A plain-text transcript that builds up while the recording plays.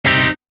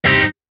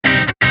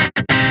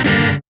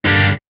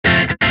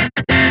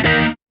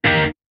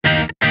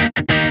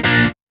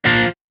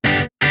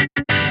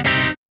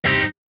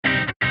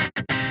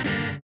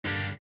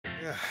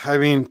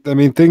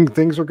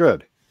things are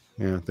good.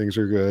 Yeah, things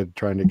are good.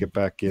 Trying to get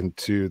back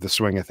into the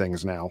swing of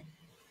things now.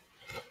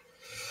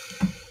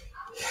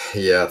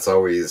 Yeah, it's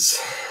always,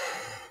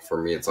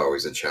 for me, it's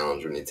always a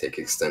challenge when you take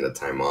extended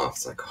time off.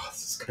 It's like, oh,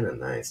 this is kind of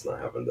nice not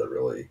having to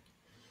really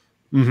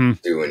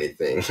do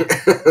anything.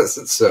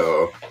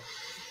 So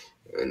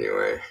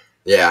anyway,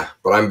 yeah,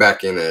 but I'm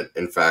back in it.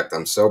 In fact,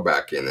 I'm so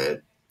back in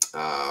it.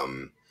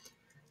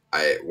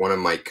 One of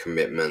my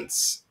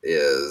commitments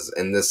is,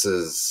 and this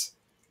is,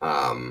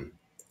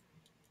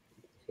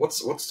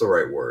 what's the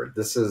right word?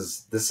 This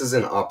is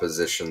in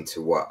opposition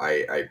to what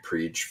I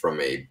preach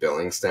from a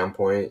billing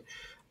standpoint.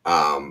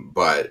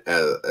 But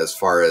as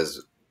far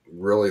as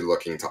really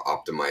looking to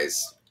optimize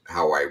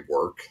how I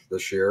work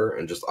this year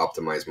and just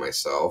optimize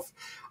myself,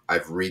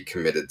 I've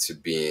recommitted to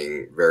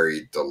being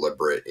very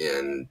deliberate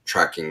in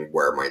tracking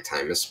where my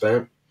time is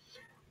spent,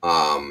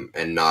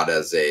 and not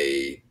as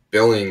a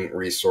billing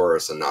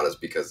resource and not as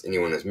because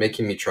anyone is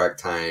making me track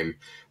time,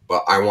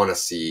 but I want to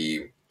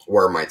see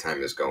where my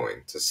time is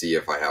going to see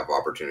if I have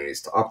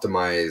opportunities to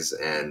optimize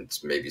and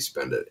maybe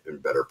spend it in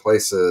better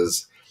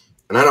places.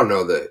 And I don't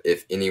know that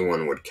if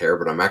anyone would care,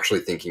 but I'm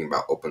actually thinking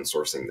about open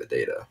sourcing the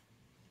data,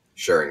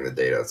 sharing the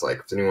data. It's like,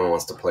 if anyone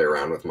wants to play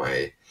around with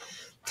my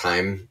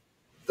time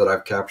that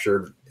I've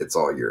captured, it's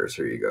all yours.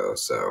 Here you go.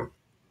 So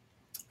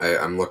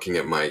I'm looking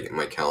at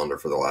my calendar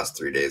for the last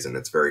 3 days, and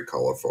it's very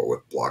colorful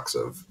with blocks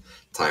of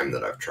time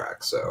that I've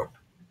tracked. So,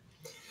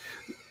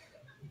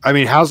 I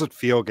mean, how's it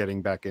feel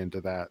getting back into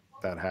that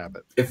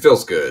habit? It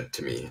feels good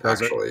to me,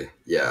 actually.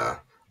 Yeah.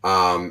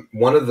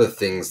 One of the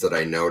things that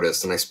I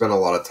noticed, and I spent a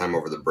lot of time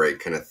over the break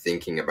kind of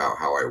thinking about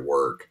how I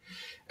work.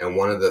 And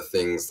one of the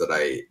things that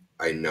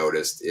I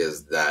noticed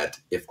is that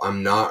if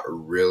I'm not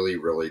really,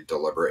 really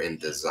deliberate in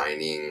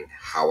designing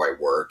how I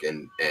work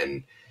and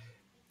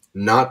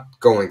not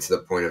going to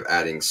the point of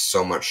adding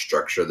so much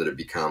structure that it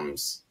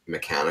becomes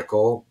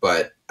mechanical,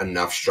 but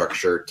enough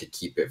structure to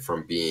keep it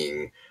from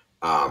being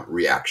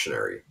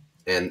reactionary.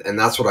 And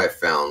that's what I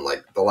found.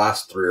 Like the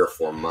last 3 or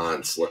 4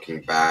 months,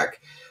 looking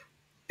back,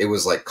 it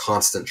was like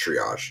constant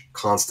triage,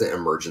 constant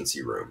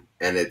emergency room,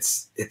 and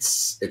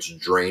it's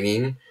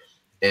draining.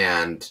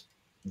 And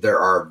there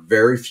are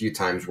very few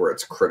times where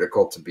it's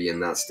critical to be in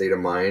that state of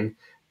mind.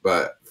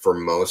 But for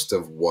most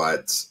of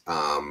what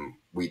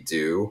we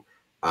do,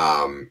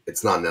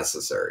 it's not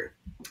necessary.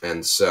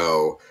 And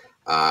so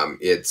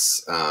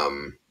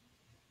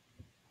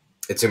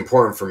it's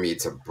important for me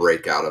to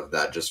break out of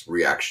that just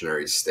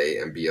reactionary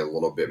state and be a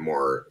little bit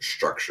more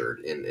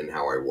structured in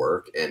how I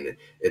work. And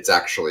it's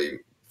actually,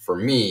 for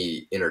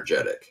me,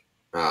 energetic,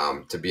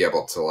 to be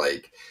able to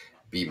like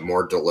be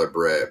more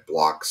deliberate,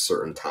 block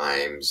certain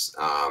times,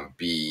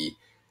 be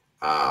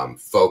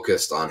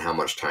focused on how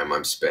much time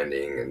I'm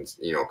spending and,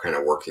 kind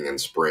of working in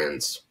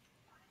sprints.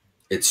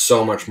 It's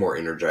so much more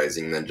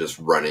energizing than just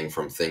running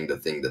from thing to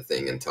thing to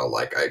thing until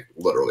like I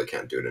literally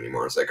can't do it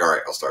anymore. It's like, all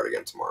right, I'll start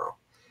again tomorrow.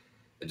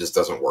 It just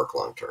doesn't work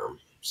long term.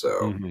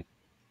 So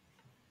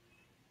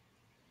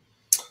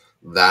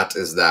that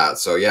is that.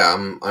 So yeah,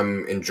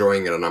 I'm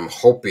enjoying it, and I'm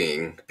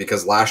hoping,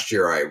 because last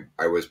year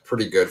I was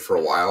pretty good for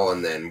a while,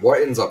 and then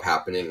what ends up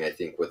happening, I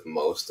think, with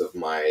most of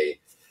my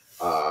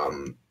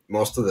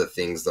most of the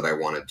things that I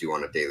want to do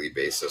on a daily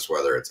basis,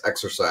 whether it's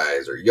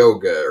exercise or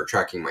yoga or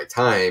tracking my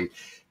time,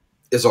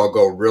 is I'll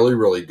go really,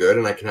 really good,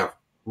 and I can have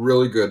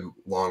really good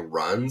long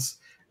runs,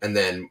 and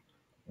then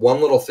one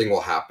little thing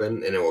will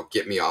happen and it will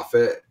get me off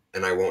it,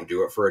 and I won't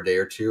do it for a day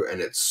or two, and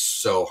it's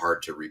so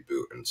hard to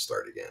reboot and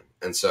start again.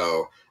 And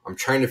so I'm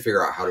trying to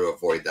figure out how to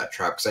avoid that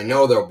trap, because I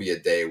know there'll be a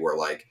day where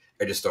like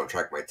I just don't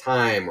track my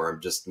time, or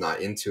I'm just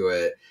not into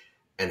it.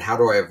 And how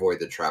do I avoid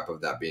the trap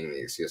of that being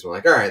the excuse? I'm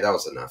like, all right, that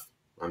was enough.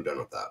 I'm done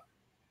with that.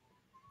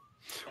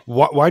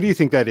 Why do you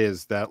think that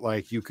is, that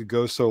like you could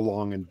go so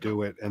long and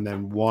do it, and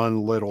then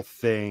one little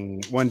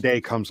thing one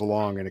day comes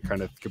along and it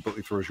kind of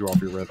completely throws you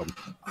off your rhythm?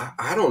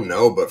 I don't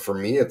know, but for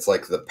me, it's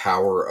like the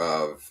power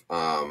of,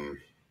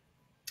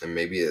 and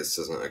maybe this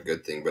isn't a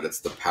good thing, but it's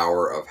the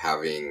power of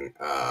having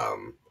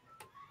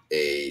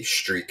a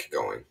streak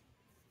going.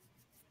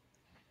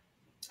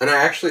 And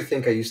I actually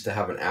think I used to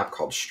have an app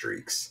called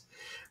Streaks.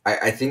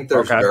 I think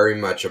there's very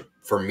much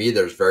for me,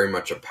 there's very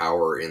much a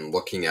power in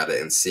looking at it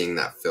and seeing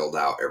that filled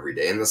out every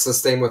day. And it's the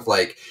same with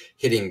like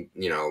hitting,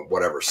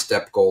 whatever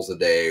step goals a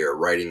day or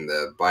riding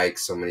the bike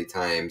so many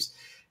times.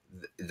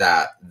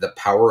 That the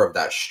power of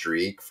that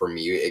streak, for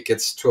me, it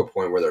gets to a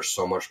point where there's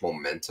so much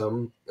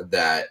momentum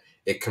that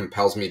it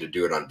compels me to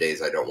do it on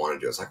days I don't want to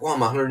do it. It's like, well,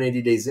 I'm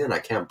 180 days in, I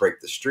can't break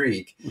the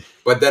streak.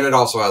 But then it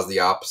also has the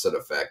opposite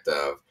effect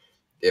of,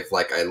 if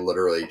like I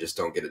literally just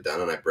don't get it done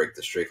and I break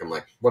the streak, I'm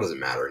like, what does it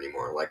matter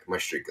anymore? Like my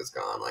streak is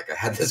gone. Like I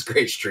had this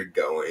great streak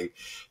going,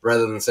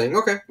 rather than saying,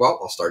 okay, well,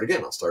 I'll start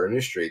again. I'll start a new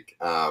streak.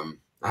 I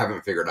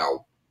haven't figured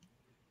out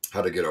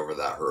how to get over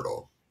that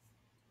hurdle.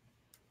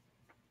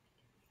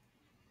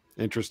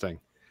 Interesting.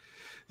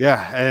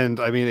 Yeah.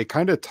 And I mean, it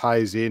kind of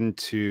ties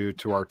into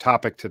our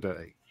topic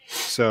today.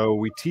 So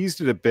we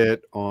teased it a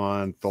bit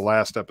on the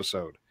last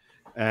episode,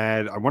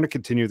 and I want to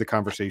continue the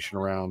conversation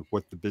around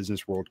what the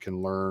business world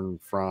can learn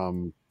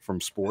from from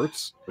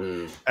sports.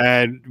 Mm.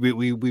 And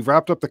we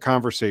wrapped up the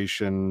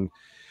conversation.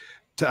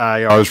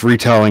 I was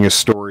retelling a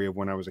story of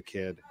when I was a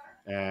kid,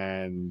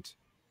 and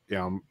you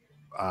know,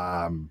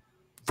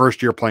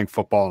 first year playing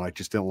football, and I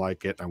just didn't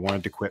like it. I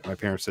wanted to quit. My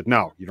parents said,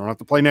 "No, you don't have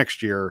to play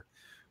next year,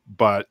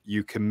 but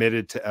you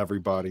committed to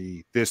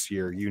everybody this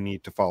year. You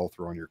need to follow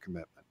through on your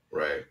commitment."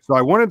 Right. So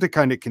I wanted to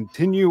kind of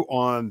continue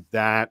on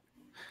that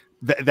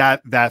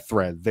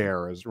thread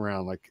there, is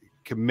around like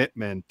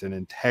commitment and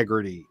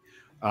integrity,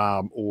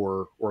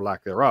 or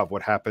lack thereof.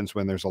 What happens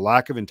when there's a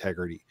lack of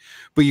integrity?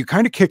 But you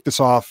kind of kicked us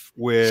off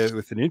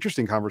with an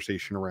interesting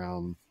conversation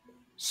around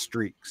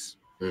streaks,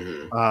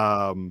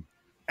 Mm-hmm.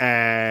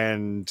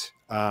 and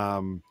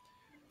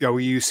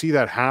you see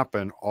that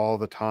happen all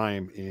the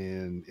time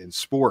in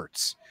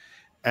sports,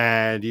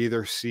 and you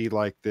either see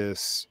like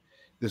this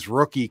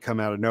rookie come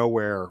out of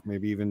nowhere,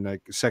 maybe even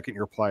like a second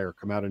year player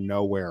come out of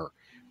nowhere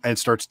and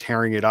starts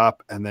tearing it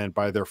up, and then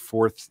by their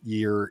fourth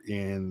year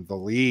in the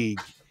league,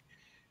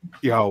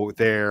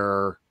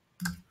 they're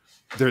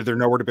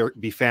nowhere to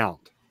be found.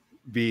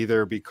 Be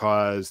either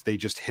because they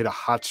just hit a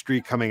hot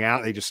streak coming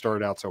out, they just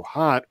started out so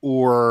hot,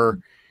 or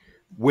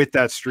with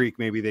that streak,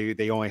 maybe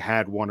they only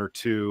had one or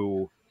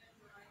two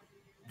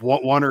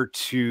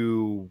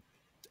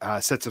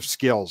sets of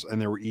skills, and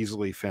they were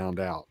easily found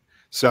out.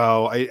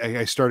 So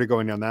I started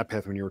going down that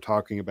path when you were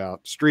talking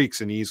about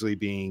streaks and easily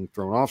being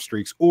thrown off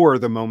streaks, or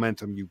the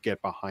momentum you get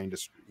behind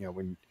us,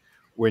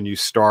 when you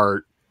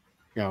start,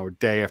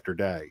 day after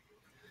day.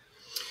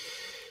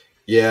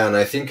 Yeah, and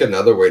I think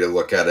another way to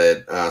look at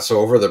it. So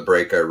over the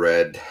break, I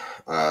read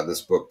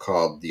this book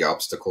called "The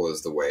Obstacle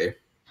Is the Way,"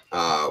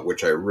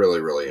 which I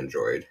really, really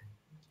enjoyed,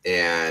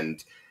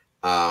 and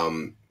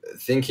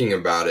thinking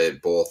about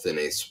it both in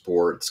a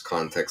sports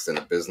context and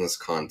a business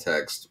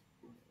context,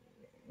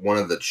 one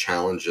of the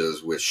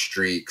challenges with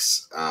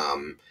streaks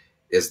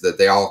is that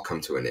they all come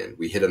to an end.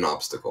 We hit an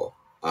obstacle.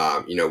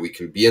 We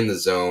can be in the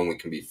zone, we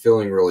can be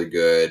feeling really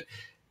good,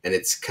 and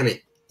it's kind of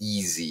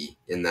easy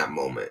in that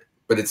moment.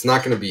 But it's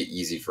not going to be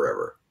easy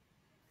forever.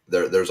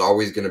 There's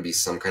always going to be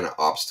some kind of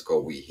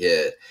obstacle we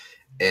hit.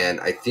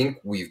 And I think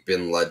we've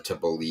been led to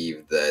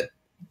believe that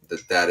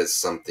is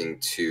something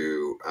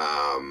to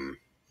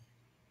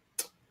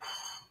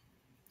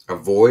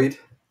avoid,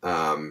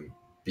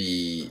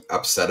 be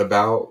upset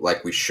about,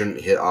 like we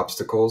shouldn't hit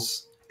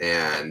obstacles,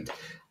 and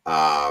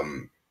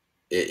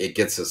it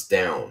gets us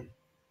down.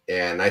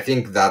 And I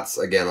think that's,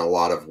 again, a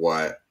lot of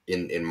what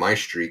in my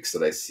streaks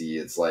that I see.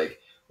 It's like,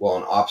 well,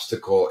 an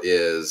obstacle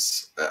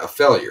is a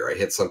failure. I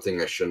hit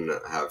something I shouldn't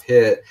have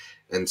hit,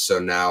 and so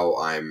now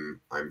I'm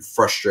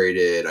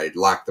frustrated. I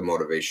lack the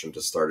motivation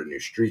to start a new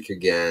streak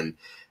again.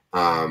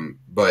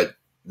 But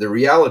the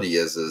reality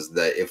is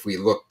that if we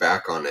look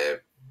back on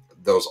it,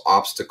 those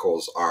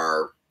obstacles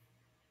are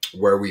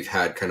where we've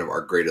had kind of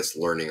our greatest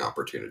learning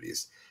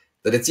opportunities.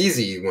 That it's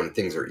easy when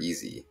things are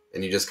easy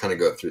and you just kind of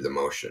go through the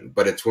motion.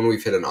 But it's when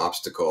we've hit an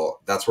obstacle,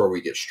 that's where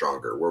we get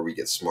stronger, where we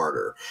get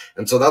smarter.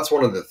 And so that's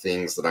one of the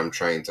things that I'm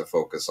trying to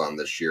focus on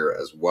this year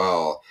as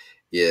well,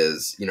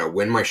 is,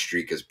 when my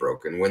streak is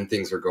broken, when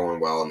things are going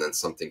well and then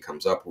something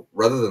comes up,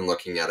 rather than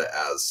looking at it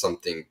as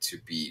something to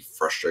be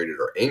frustrated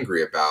or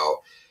angry about,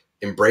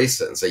 embrace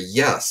it and say,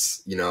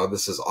 yes,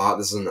 this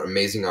is an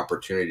amazing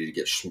opportunity to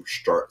get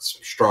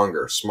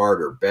stronger,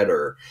 smarter,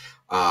 better.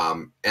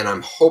 And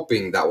I'm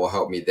hoping that will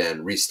help me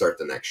then restart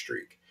the next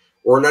streak,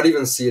 or not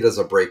even see it as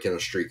a break in a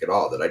streak at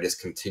all, that I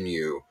just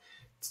continue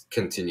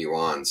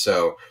on.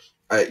 So,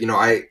 I've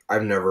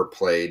never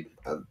played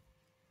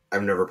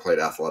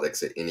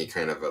athletics at any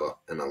kind of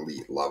an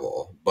elite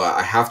level, but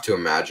I have to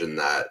imagine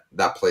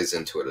that plays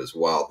into it as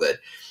well, that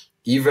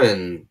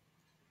even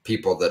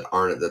people that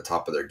aren't at the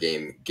top of their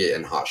game get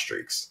in hot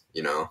streaks,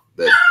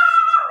 that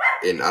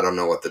I don't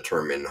know what the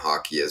term in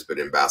hockey is, but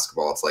in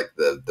basketball, it's like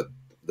the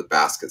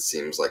basket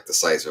seems like the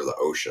size of the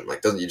ocean.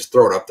 Like, you just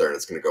throw it up there and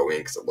it's going to go in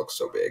because it looks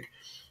so big.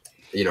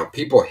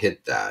 People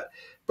hit that.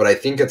 But I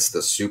think it's the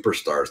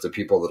superstars, the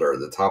people that are at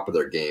the top of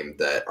their game,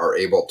 that are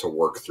able to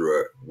work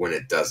through it when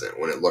it doesn't,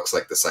 when it looks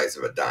like the size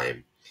of a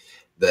dime,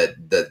 that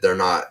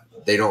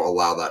they don't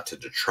allow that to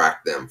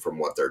detract them from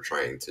what they're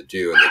trying to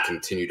do. And they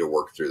continue to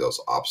work through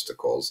those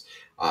obstacles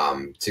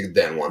to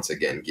then once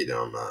again get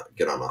on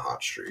a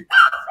hot streak.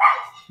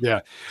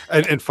 Yeah.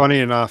 And funny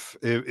enough,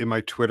 in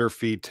my Twitter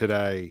feed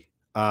today,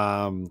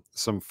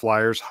 some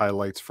Flyers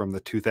highlights from the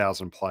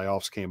 2000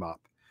 playoffs came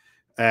up,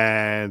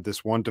 and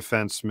this one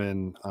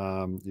defenseman,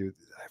 I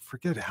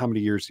forget how many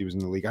years he was in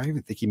the league. I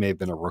even think he may have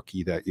been a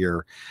rookie that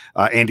year.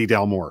 Andy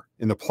Delmore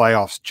in the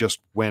playoffs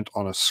just went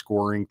on a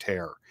scoring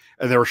tear,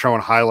 and they were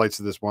showing highlights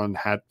of this one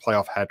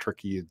playoff hat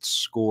trick he had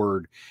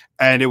scored,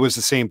 and it was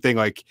the same thing.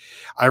 Like,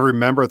 I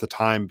remember at the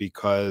time,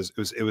 because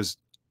it was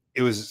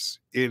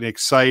an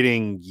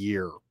exciting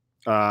year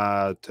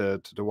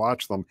to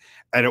watch them,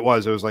 and it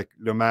was like,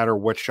 no matter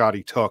what shot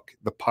he took,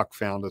 the puck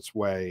found its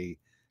way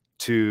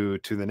to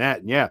the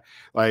net. And yeah,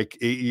 like,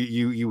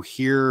 you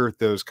hear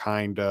those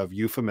kind of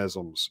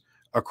euphemisms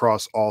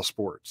across all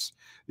sports,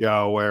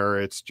 where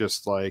it's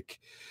just like,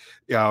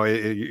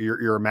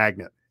 you're a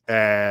magnet,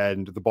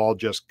 and the ball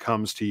just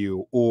comes to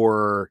you,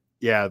 or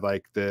yeah,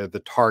 like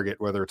the target,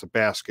 whether it's a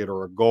basket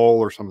or a goal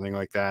or something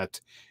like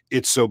that,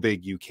 it's so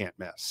big you can't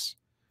miss.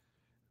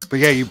 But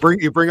yeah, you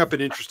bring up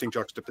an interesting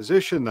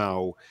juxtaposition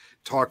though,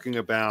 talking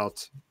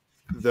about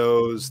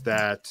those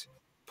that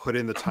put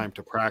in the time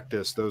to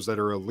practice, those that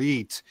are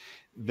elite,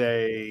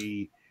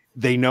 they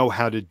they know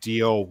how to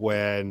deal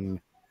when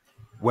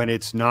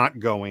it's not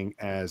going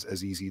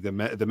as easy, the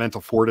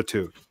mental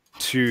fortitude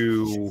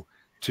to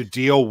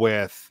deal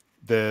with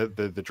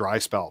the dry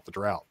spell, the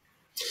drought.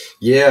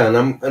 Yeah,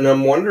 and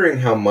I'm wondering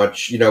how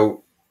much,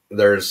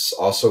 there's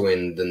also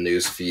in the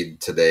news feed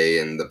today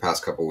and the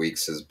past couple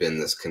weeks has been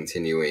this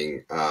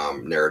continuing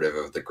narrative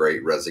of the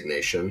Great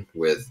Resignation,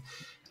 with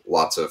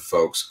lots of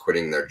folks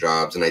quitting their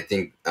jobs, and I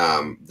think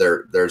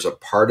there's a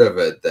part of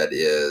it that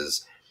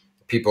is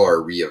people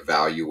are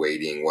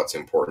reevaluating what's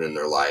important in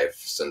their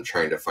lives and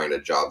trying to find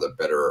a job that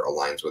better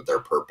aligns with their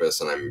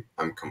purpose, and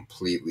I'm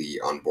completely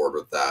on board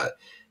with that.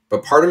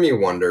 But part of me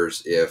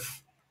wonders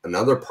if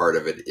another part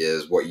of it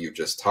is what you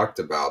just talked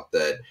about,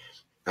 that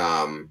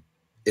um,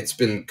 it's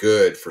been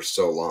good for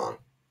so long,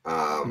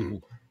 um,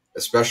 Mhm.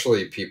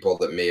 especially people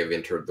that may have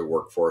entered the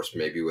workforce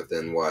maybe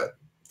within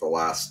the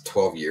last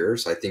 12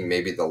 years. I think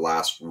maybe the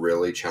last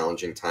really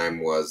challenging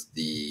time was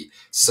the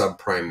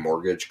subprime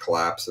mortgage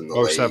collapse in the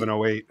Oh, seven, late.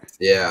 oh, eight.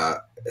 Yeah.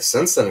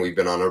 Since then, we've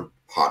been on a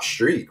hot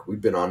streak.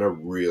 We've been on a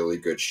really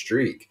good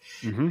streak,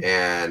 Mm-hmm.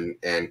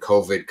 and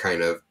COVID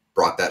kind of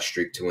brought that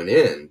streak to an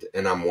end.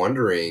 And I'm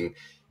wondering,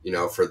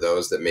 for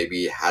those that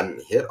maybe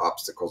hadn't hit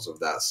obstacles of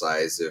that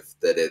size, if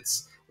that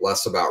it's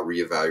less about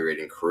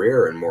reevaluating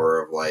career and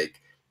more of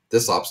like,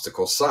 this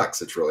obstacle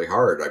sucks. It's really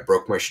hard. I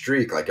broke my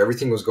streak. Like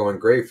everything was going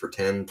great for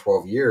 10,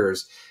 12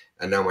 years.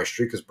 And now my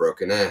streak is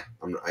broken.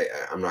 I'm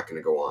not going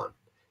to go on,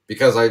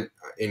 because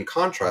in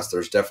contrast,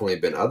 there's definitely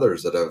been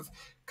others that have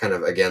kind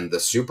of, again, the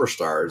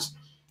superstars.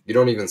 You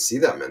don't even see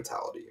that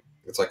mentality.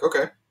 It's like,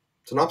 okay,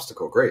 it's an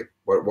obstacle. Great.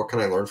 What can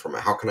I learn from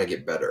it? How can I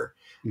get better?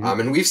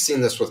 Mm-hmm. And we've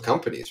seen this with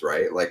companies,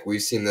 right? Like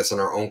we've seen this in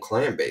our own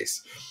client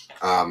base.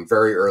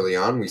 Very early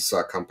on, we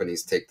saw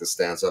companies take the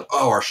stance of,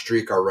 oh,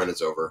 our run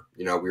is over.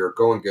 We were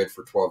going good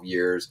for 12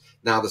 years.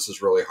 Now this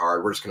is really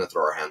hard. We're just going to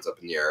throw our hands up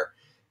in the air.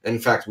 And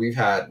in fact, we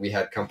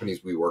had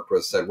companies we worked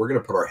with said, we're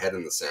going to put our head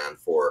in the sand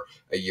for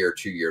a year,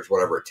 2 years,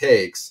 whatever it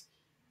takes.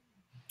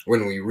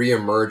 When we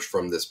reemerge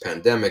from this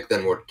pandemic,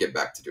 then we'll get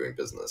back to doing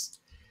business.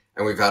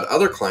 And we've had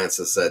other clients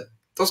that said,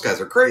 those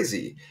guys are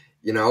crazy.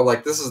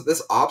 Like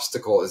this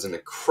obstacle is an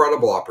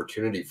incredible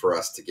opportunity for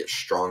us to get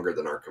stronger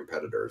than our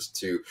competitors,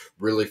 to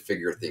really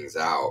figure things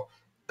out.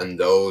 And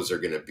those are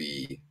going to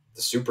be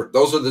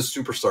those are the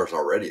superstars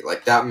already.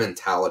 Like that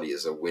mentality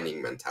is a winning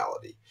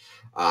mentality.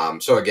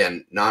 So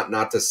again,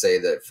 not to say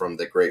that from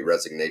the Great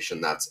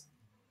Resignation, that's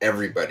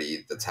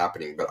everybody that's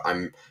happening, but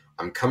I'm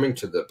coming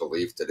to the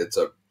belief that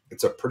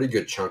it's a pretty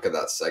good chunk of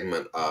that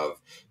segment of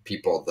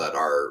people that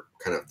are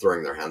kind of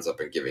throwing their hands up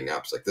and giving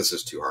up. It's like, this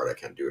is too hard. I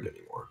can't do it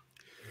anymore.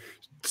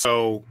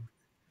 So,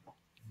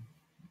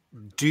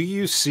 do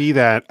you see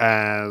that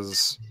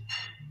as,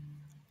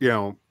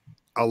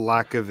 a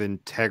lack of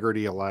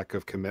integrity, a lack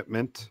of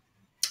commitment?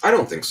 I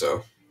don't think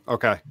so.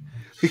 Okay,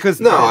 because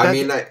No, that, I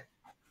mean,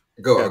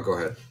 go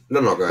ahead.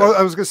 No, go ahead. well,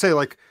 I was going to say,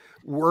 like,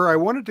 where I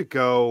wanted to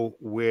go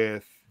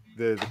with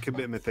the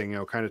commitment thing,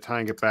 kind of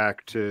tying it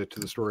back to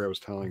the story I was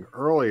telling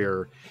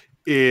earlier,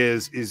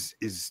 is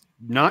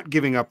not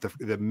giving up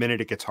the minute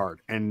it gets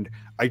hard, and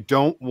I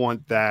don't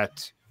want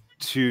that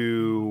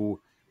to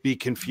be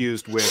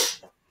confused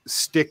with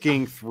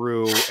sticking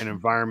through an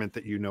environment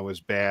that is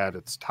bad,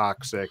 it's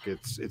toxic,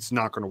 it's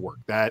not going to work.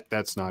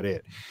 That's not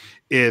it.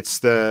 It's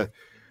to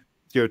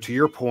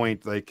your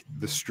point, like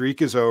the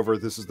streak is over.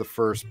 This is the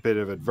first bit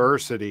of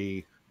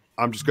adversity.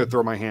 I'm just going to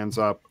throw my hands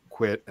up,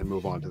 quit, and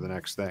move on to the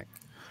next thing.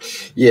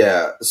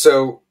 Yeah.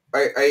 So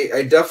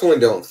I definitely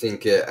don't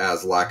think it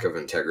as lack of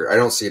integrity. I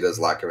don't see it as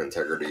lack of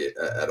integrity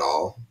at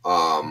all.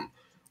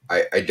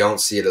 I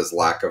don't see it as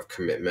lack of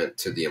commitment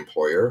to the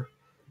employer.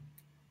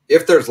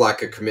 If there's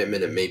lack of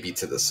commitment, it may be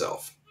to the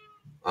self.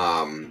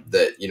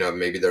 That,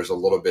 maybe there's a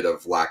little bit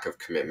of lack of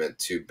commitment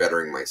to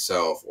bettering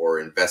myself or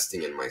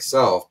investing in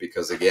myself,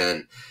 because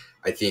again,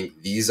 I think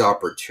these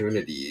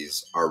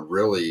opportunities are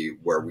really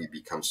where we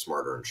become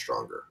smarter and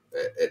stronger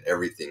at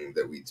everything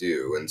that we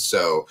do. And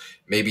so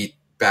maybe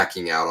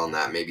backing out on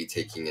that, maybe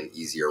taking an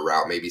easier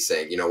route, maybe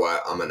saying, you know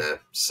what, I'm going to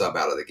sub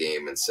out of the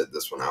game and sit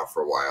this one out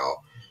for a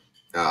while.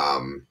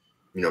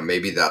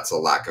 Maybe that's a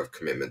lack of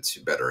commitment to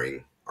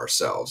bettering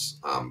ourselves.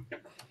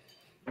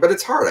 But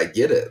it's hard. I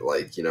get it.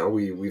 Like,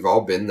 we've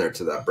all been there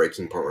to that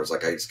breaking point where it's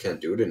like, I just can't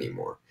do it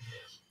anymore.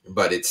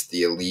 But it's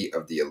the elite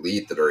of the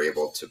elite that are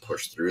able to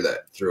push through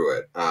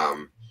it.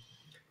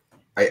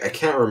 I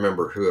can't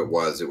remember who it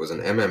was. It was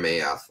an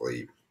MMA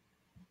athlete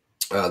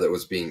that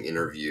was being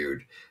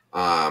interviewed.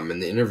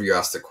 And the interview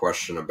asked a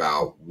question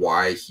about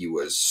why he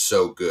was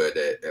so good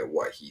at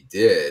what he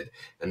did.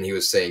 And he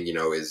was saying,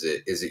 is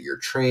it your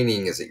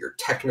training? Is it your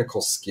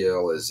technical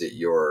skill? Is it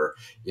your,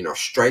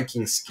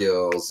 striking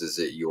skills? Is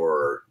it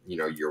your,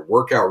 your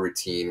workout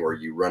routine where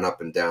you run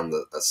up and down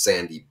a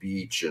sandy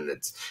beach, and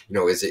it's,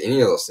 is it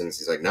any of those things?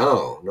 He's like,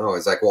 no.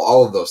 It's like, well,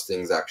 all of those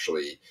things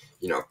actually,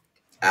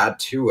 add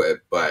to it.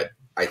 But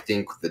I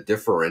think the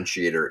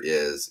differentiator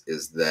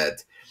is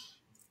that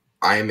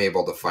I am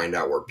able to find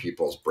out where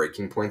people's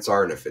breaking points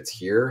are. And if it's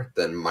here,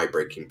 then my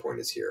breaking point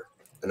is here.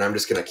 And I'm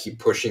just going to keep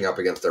pushing up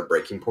against their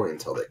breaking point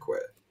until they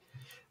quit.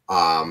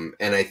 And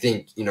I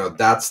think,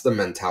 that's the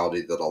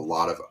mentality that a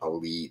lot of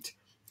elite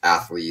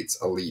athletes,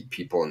 elite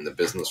people in the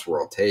business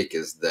world take,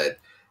 is that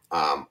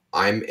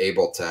I'm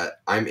able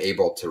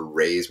to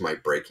raise my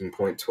breaking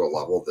point to a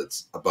level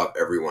that's above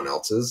everyone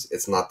else's.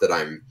 It's not that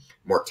I'm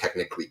more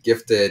technically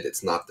gifted.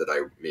 It's not that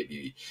I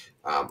maybe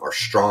are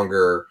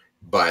stronger,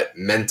 but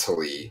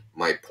mentally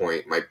my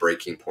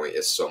breaking point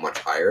is so much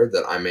higher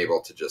that I'm able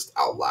to just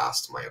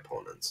outlast my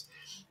opponents.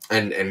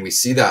 And we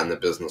see that in the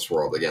business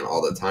world, again,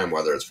 all the time,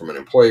 whether it's from an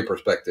employee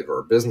perspective or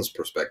a business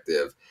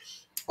perspective.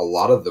 A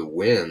lot of the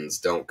wins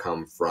don't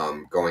come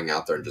from going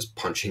out there and just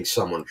punching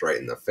someone right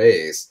in the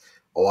face.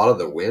 A lot of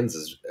the wins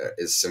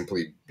is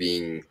simply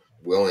being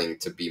willing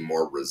to be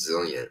more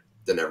resilient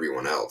than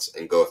everyone else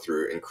and go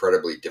through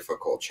incredibly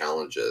difficult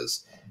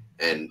challenges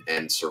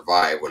and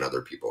survive when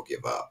other people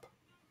give up.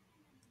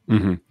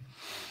 Mm-hmm.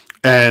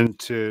 And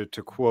to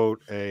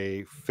quote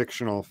a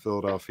fictional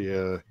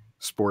Philadelphia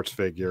sports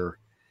figure,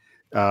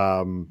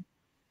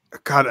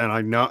 God, and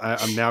I know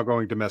I'm now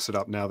going to mess it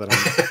up now that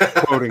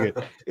I'm quoting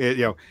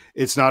it.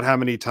 It's not how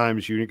many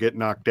times you get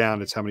knocked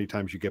down, it's how many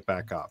times you get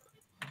back up.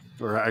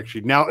 Or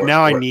actually, now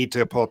I need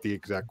to pull up the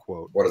exact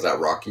quote. What is that,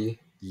 Rocky?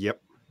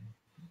 Yep.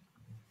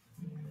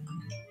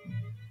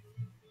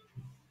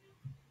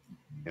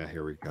 Yeah,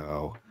 here we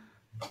go.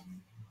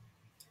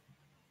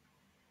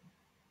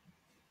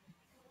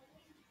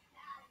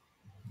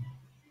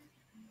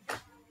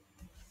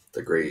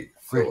 The great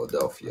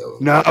Philadelphia.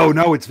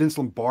 No, it's Vince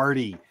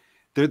Lombardi.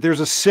 There's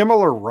a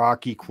similar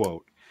Rocky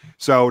quote.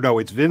 So no,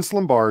 it's Vince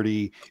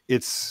Lombardi.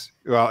 It's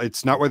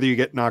not whether you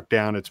get knocked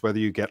down, it's whether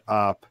you get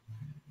up.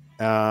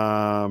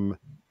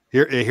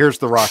 Here's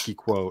the Rocky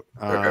quote.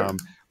 Okay.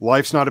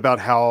 Life's not about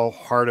how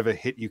hard of a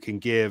hit you can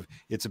give.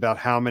 It's about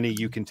how many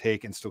you can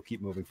take and still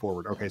keep moving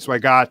forward. Okay, so I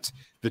got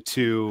the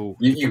two.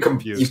 You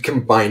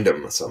combined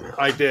them somehow.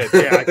 I did.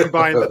 Yeah, I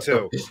combined the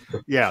two.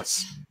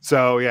 Yes.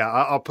 So yeah,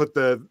 I'll put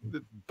the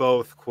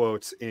both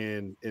quotes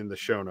in the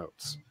show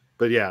notes.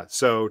 But yeah,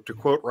 so to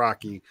quote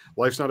Rocky,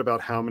 life's not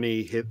about how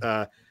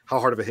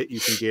hard of a hit you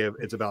can give.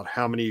 It's about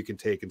how many you can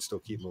take and still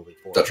keep moving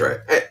forward. That's right.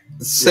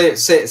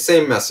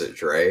 Same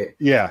message, right?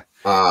 Yeah.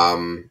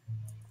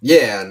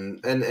 Yeah,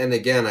 and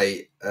again,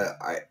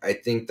 I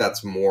think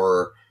that's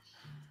more,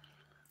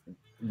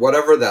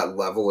 whatever that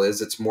level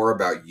is, it's more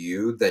about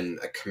you than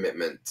a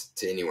commitment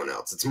to anyone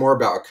else. It's more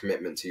about a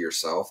commitment to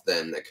yourself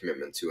than a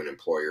commitment to an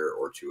employer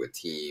or to a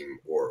team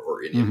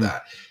or any of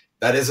that.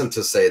 That isn't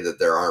to say that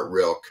there aren't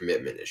real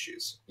commitment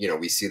issues.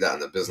 We see that in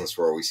the business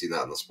world. We see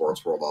that in the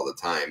sports world all the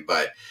time.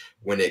 But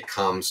when it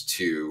comes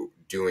to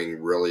doing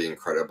really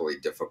incredibly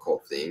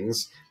difficult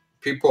things,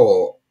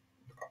 people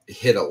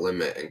hit a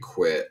limit and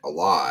quit a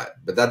lot.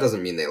 But that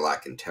doesn't mean they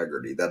lack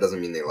integrity. That doesn't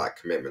mean they lack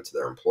commitment to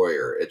their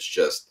employer. It's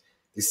just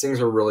these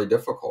things are really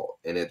difficult.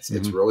 And it's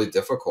really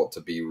difficult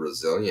to be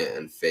resilient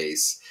and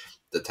face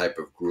the type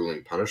of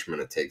grueling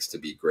punishment it takes to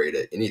be great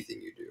at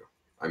anything you do.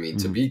 I mean,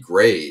 to be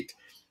great,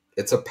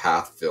 it's a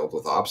path filled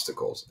with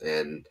obstacles,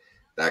 and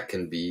that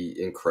can be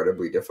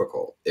incredibly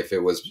difficult. If it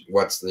was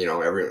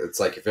it's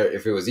like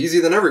if it was easy,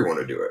 then everyone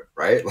would do it,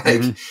 right?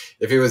 Like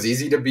if it was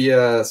easy to be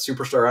a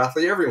superstar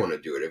athlete, everyone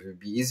would do it. If it'd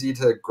be easy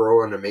to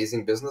grow an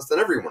amazing business, then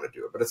everyone would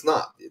do it. But it's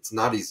not. It's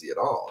not easy at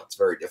all. It's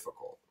very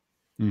difficult.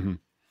 Mm-hmm.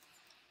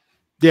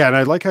 Yeah, and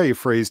I like how you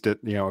phrased it,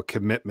 a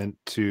commitment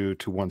to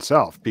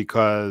oneself,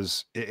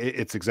 because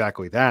it's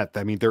exactly that.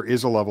 I mean, there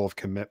is a level of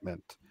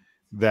commitment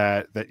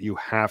that you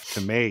have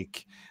to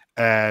make.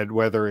 And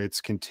whether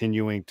it's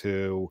continuing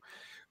to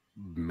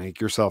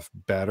make yourself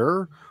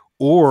better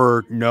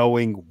or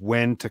knowing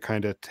when to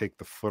kind of take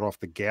the foot off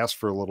the gas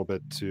for a little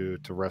bit to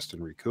rest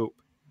and recoup.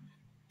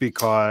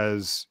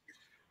 Because,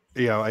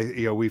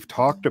 we've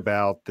talked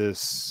about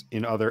this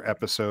in other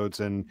episodes,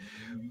 and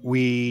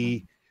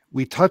we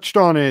touched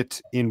on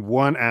it in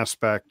one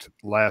aspect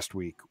last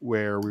week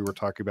where we were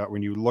talking about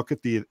when you look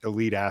at the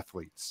elite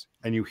athletes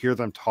and you hear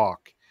them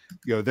talk,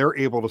 they're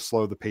able to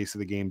slow the pace of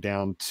the game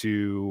down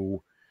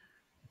to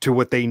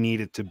what they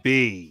need it to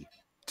be,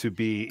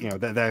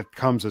 that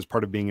comes as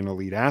part of being an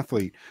elite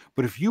athlete.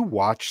 But if you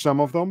watch some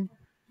of them,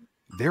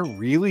 they're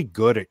really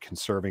good at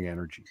conserving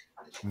energy.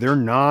 They're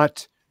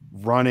not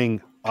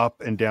running up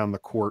and down the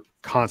court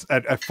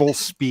at full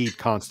speed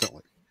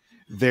constantly.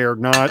 They're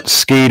not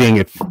skating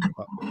at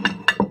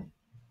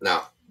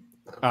No.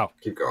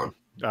 Keep going.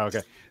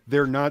 Okay.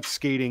 They're not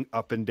skating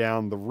up and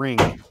down the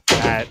rink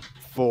at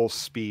full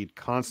speed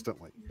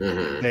constantly.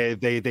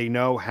 They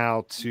know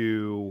how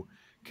to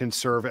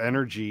conserve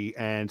energy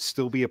and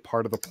still be a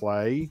part of the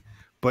play,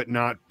 but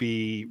not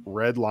be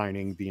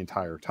redlining the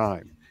entire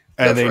time.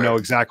 And they know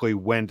exactly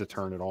when to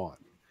turn it on.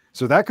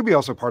 So that could be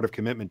also part of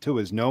commitment too,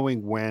 is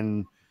knowing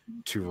when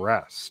to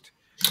rest.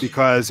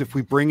 Because if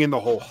we bring in the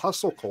whole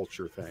hustle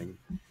culture thing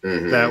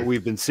that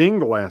we've been seeing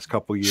the last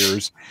couple of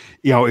years,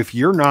 you know, if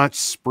you're not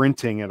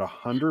sprinting at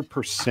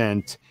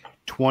 100%,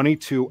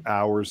 22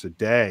 hours a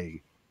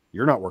day,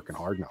 you're not working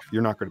hard enough.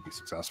 You're not going to be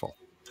successful.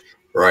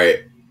 Right.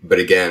 But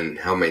again,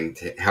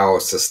 how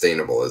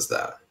sustainable is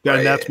that? Yeah, right?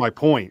 And that's my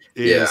point,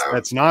 is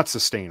that's not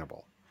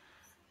sustainable.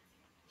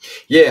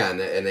 Yeah.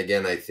 And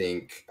again, I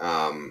think,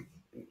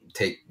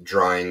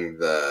 drawing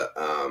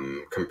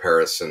the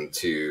comparison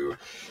to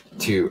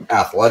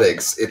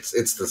athletics,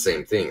 it's the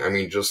same thing. I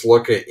mean, just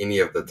look at any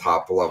of the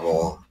top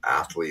level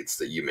athletes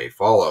that you may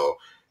follow.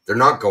 They're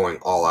not going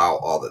all out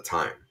all the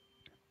time.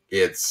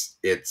 It's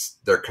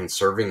they're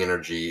conserving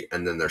energy,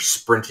 and then they're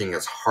sprinting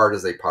as hard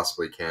as they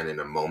possibly can in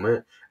a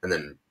moment, and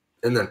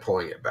then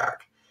pulling it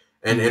back.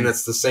 And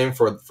it's the same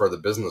for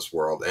the business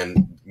world.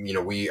 And you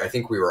know, I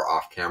think we were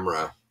off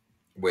camera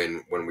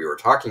when we were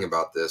talking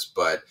about this,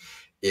 but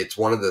it's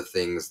one of the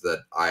things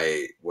that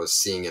I was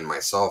seeing in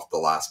myself the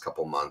last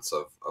couple months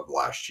of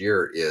last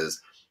year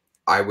is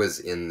I was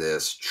in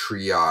this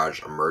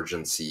triage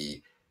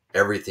emergency.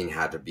 Everything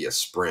had to be a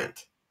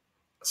sprint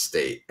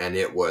state, and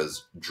it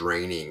was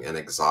draining and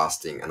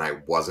exhausting, and I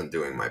wasn't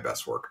doing my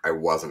best work. I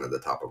wasn't at the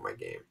top of my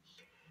game.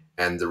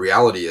 And the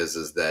reality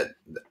is that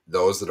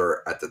those that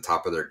are at the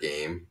top of their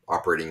game,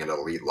 operating at an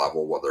elite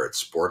level, whether it's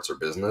sports or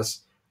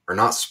business, are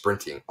not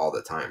sprinting all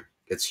the time.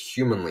 It's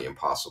humanly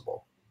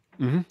impossible.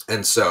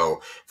 And so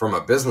from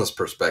a business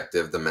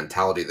perspective, the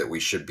mentality that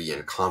we should be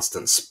in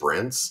constant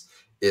sprints,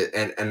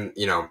 and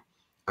you know,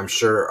 I'm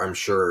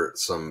sure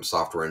some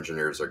software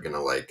engineers are going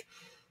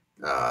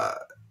to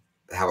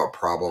have a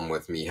problem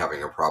with me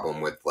having a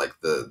problem with like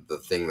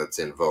the thing that's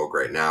in vogue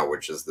right now,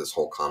 which is this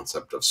whole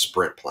concept of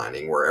sprint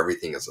planning, where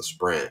everything is a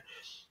sprint.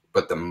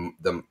 But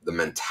the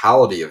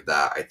mentality of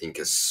that, I think,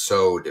 is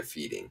so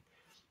defeating,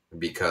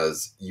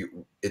 because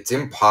it's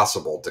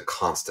impossible to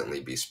constantly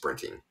be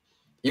sprinting.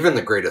 Even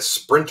the greatest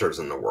sprinters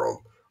in the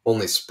world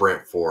only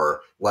sprint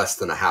for less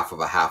than a half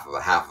of a half of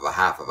a half of a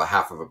half of a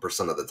half of a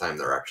percent of the time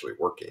they're actually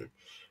working.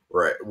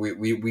 Right?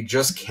 We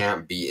just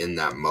can't be in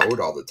that mode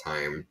all the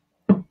time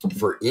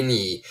for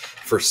any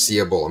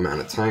foreseeable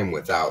amount of time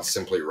without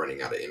simply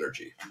running out of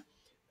energy.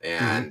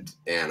 And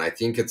I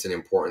think it's an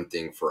important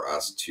thing for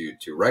us to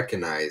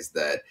recognize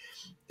that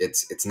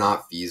it's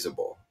not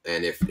feasible.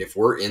 And if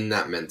we're in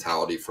that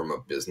mentality from a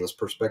business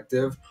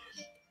perspective,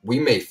 we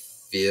may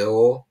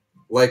feel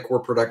like we're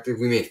productive.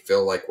 We may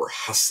feel like we're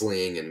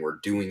hustling and we're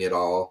doing it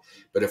all.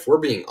 But if we're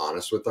being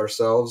honest with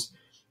ourselves,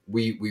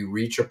 we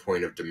reach a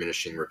point of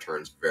diminishing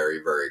returns very,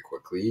 very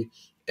quickly.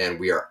 And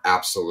we are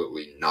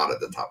absolutely not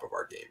at the top of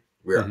our game.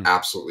 We are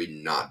absolutely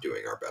not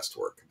doing our best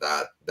work.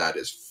 That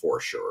is for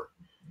sure.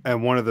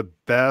 And one of the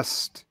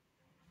best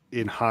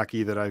in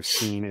hockey that I've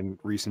seen in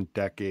recent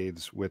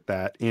decades with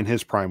that in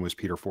his prime was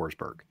Peter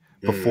Forsberg.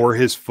 Before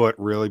his foot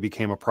really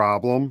became a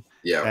problem,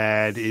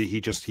 and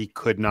he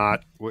could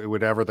not,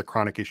 whatever the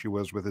chronic issue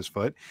was with his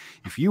foot.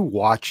 If you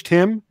watched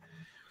him,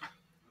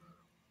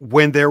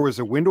 when there was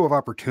a window of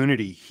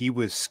opportunity, he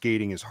was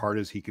skating as hard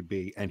as he could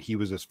be, and he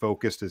was as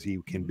focused as he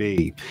can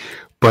be.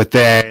 But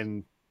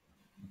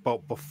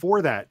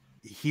before that,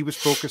 he was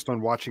focused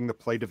on watching the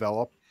play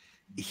develop.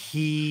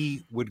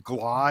 He would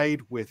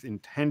glide with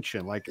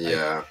intention,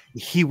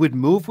 he would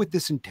move with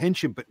this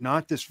intention, but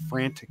not this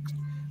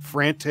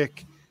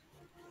frantic.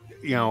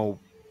 You know,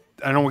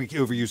 I don't want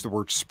to overuse the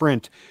word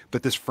sprint,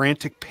 but this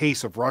frantic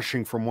pace of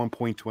rushing from one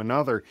point to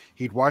another.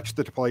 He'd watch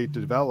the play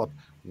develop,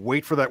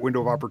 wait for that window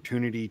of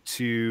opportunity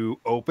to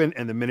open,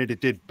 and the minute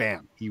it did,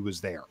 bam, he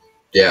was there.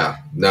 Yeah,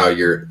 no,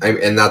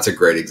 and that's a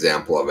great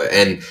example of it.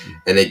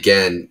 And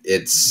again,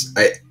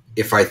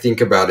 if I think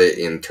about it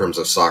in terms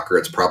of soccer,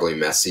 it's probably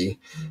Messi.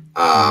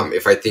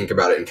 If I think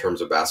about it in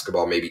terms of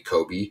basketball, maybe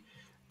Kobe.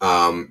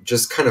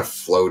 Just kind of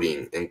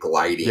floating and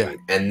gliding.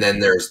 And then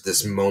there's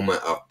this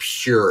moment of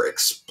pure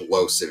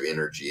explosive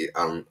energy,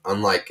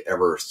 unlike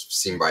ever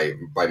seen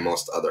by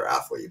most other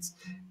athletes.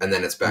 And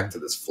then it's back to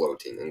this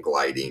floating and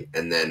gliding.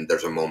 And then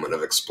there's a moment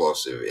of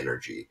explosive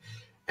energy.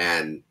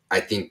 And I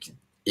think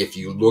if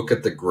you look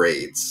at the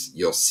greats,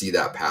 you'll see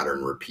that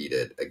pattern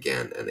repeated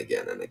again and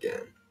again and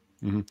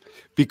again.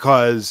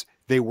 Because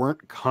they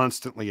weren't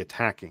constantly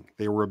attacking.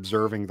 They were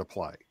observing the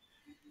play.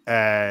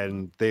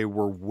 And they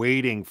were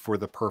waiting for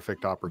the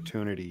perfect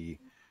opportunity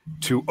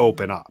to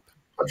open up.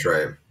 That's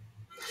right.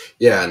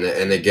 Yeah.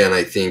 And again,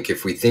 I think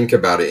if we think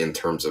about it in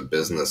terms of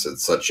business,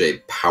 it's such a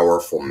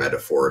powerful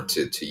metaphor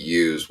to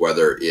use,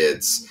 whether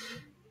it's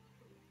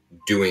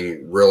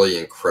doing really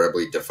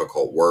incredibly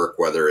difficult work,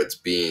 whether it's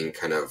being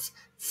kind of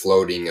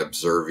floating,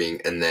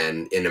 observing, and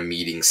then in a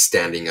meeting,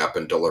 standing up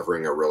and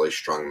delivering a really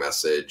strong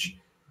message.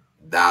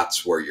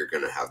 That's where you're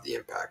going to have the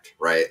impact,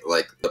 right?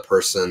 Like the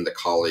person, the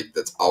colleague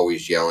that's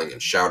always yelling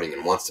and shouting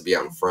and wants to be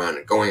out in front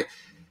and going,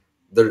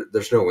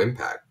 there's no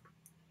impact.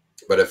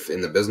 But if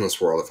in the business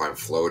world, if I'm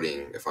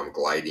floating, if I'm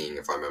gliding,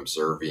 if I'm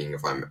observing,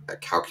 if I'm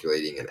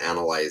calculating and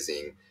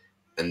analyzing,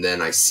 and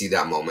then I see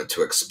that moment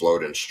to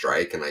explode and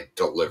strike and I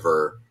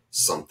deliver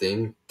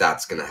something,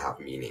 that's going to have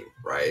meaning,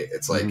 right?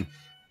 It's like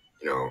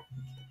you know,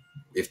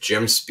 if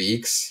Jim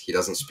speaks, he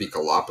doesn't speak a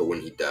lot, but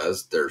when he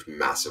does, there's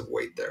massive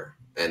weight there.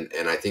 And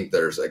I think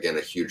there's, again,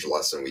 a huge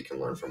lesson we can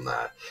learn from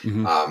that.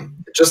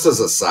 Just as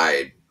a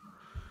side,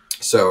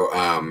 so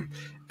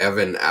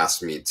Evan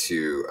asked me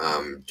to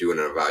do an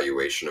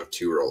evaluation of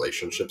 2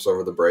 relationships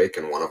over the break,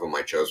 and one of them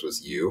I chose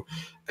was you.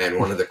 And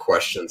one of the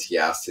questions he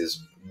asked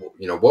is,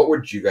 you know, what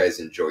would you guys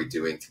enjoy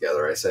doing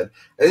together? I said,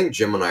 I think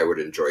Jim and I would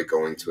enjoy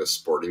going to a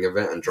sporting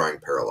event and drawing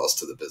parallels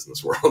to the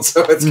business world.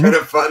 So it's kind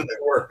of fun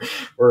that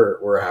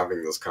we're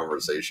having this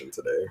conversation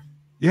today.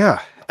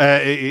 Yeah,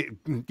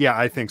 yeah,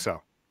 I think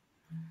so.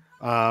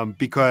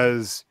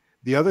 Because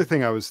the other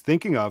thing I was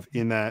thinking of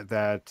in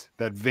that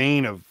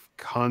vein of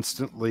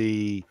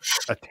constantly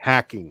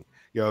attacking,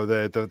 you know,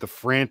 the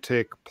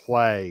frantic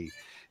play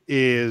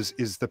is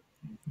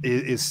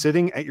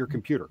sitting at your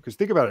computer. Because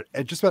think about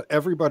it, just about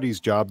everybody's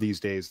job these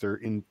days, they're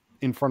in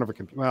front of a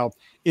computer. Well,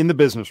 in the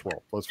business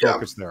world, let's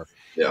focus there.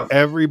 Yeah.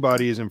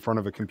 Everybody is in front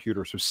of a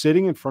computer. So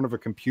sitting in front of a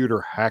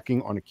computer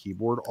hacking on a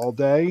keyboard all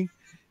day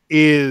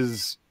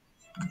is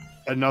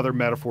another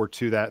metaphor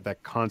to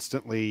that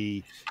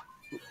constantly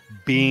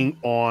being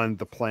on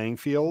the playing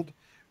field,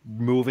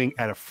 moving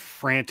at a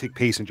frantic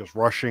pace and just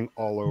rushing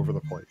all over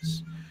the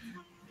place.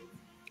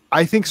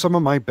 I think some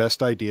of my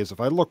best ideas, if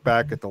I look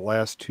back at the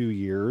last 2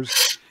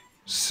 years,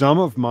 some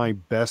of my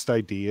best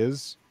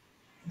ideas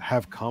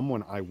have come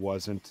when I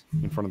wasn't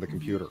in front of the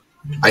computer.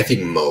 I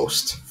think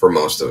for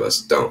most of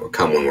us don't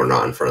come when we're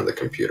not in front of the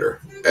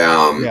computer.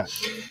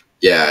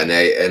 Yeah,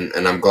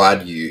 and I'm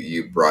glad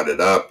you brought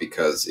it up,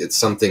 because it's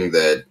something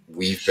that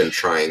we've been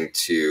trying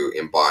to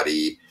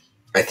embody.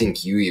 I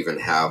think you even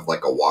have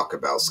like a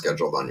walkabout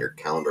scheduled on your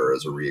calendar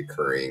as a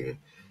reoccurring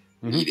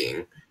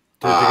meeting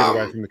to get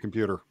away from the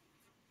computer.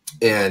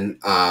 And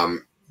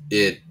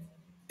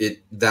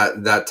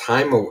that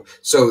time,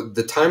 so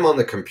the time on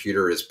the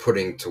computer is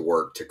putting to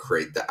work to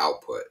create the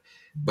output,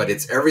 but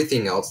it's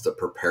everything else that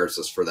prepares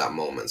us for that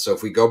moment. So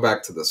if we go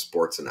back to the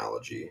sports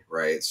analogy,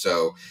 right?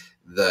 So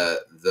the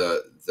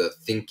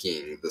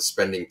thinking, the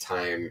spending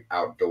time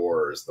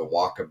outdoors, the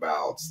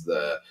walkabouts,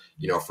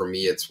 for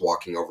me, it's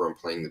walking over and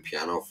playing the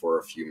piano for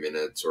a few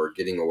minutes, or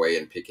getting away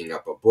and picking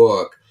up a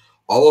book.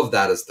 All of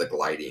that is the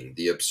gliding,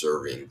 the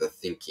observing, the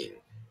thinking.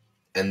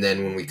 And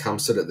then when we come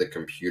sit at the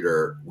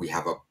computer, we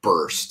have a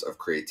burst of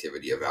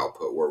creativity, of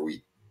output, where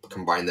we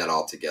combine that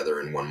all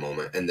together in one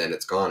moment, and then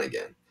it's gone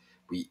again.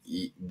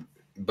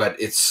 But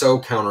it's so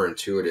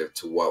counterintuitive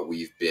to what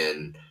we've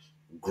been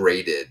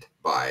graded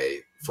by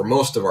for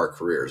most of our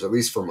careers, at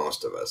least for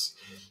most of us.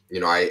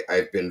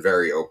 I've been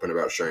very open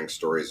about sharing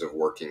stories of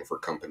working for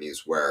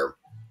companies where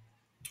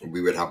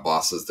we would have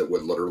bosses that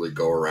would literally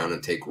go around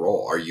and take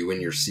roll. Are you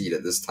in your seat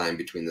at this time,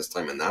 between this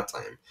time and that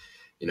time?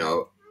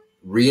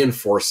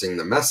 Reinforcing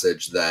the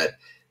message that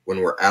when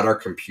we're at our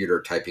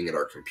computer, typing at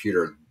our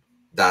computer,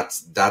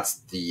 that's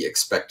the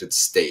expected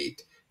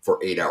state for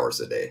 8 hours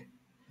a day.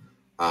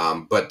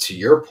 But to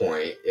your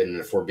point,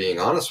 and if we're being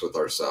honest with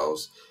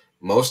ourselves,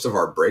 most of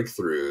our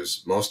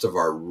breakthroughs, most of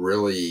our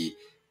really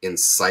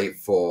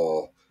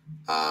insightful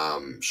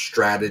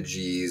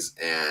strategies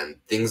and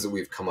things that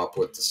we've come up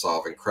with to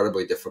solve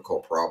incredibly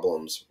difficult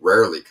problems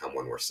rarely come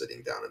when we're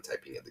sitting down and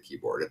typing at the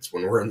keyboard. It's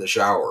when we're in the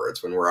shower.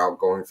 It's when we're out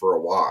going for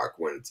a walk,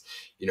 when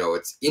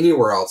it's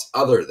anywhere else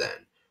other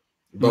than.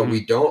 But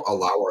we don't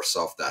allow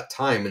ourselves that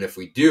time. And if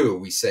we do,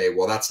 we say,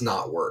 well, that's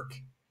not work.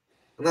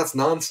 And that's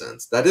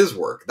nonsense. That is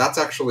work. That's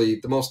actually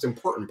the most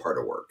important part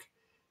of work.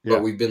 Yeah.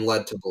 But we've been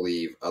led to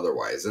believe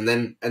otherwise. And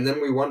then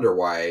we wonder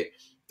why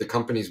the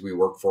companies we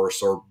work for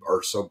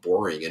are so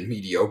boring and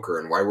mediocre,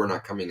 and why we're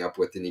not coming up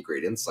with any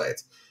great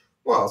insights.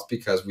 Well, it's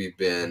because we've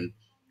been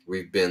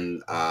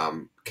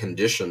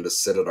conditioned to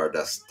sit at our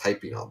desk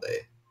typing all day.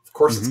 Of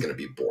course, it's going to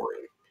be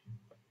boring.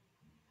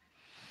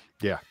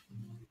 Yeah.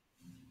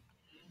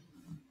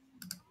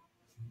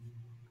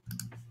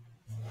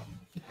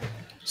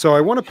 So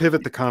I want to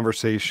pivot the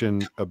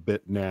conversation a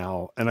bit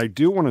now, and I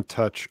do want to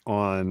touch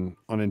on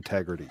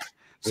integrity.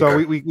 So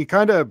okay. we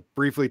kind of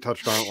briefly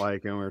touched on it,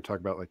 like, and we were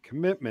talking about like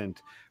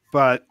commitment,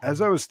 but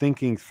as I was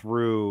thinking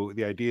through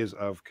the ideas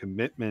of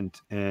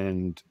commitment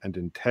and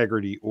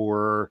integrity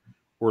or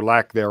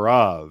lack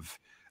thereof,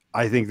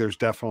 I think there's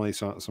definitely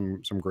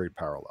some great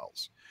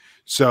parallels.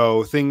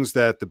 So things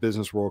that the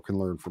business world can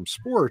learn from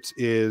sports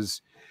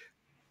is,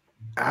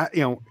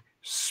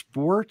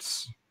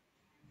 sports,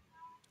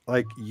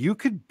 like, you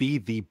could be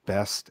the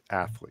best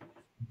athlete,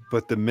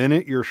 but the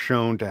minute you're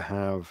shown to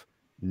have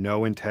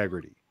no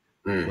integrity,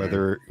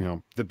 whether,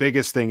 the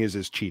biggest thing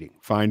is cheating,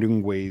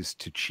 finding ways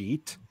to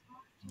cheat,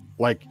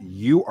 like,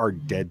 you are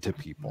dead to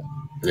people.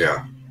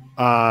 Yeah.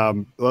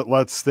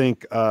 Let's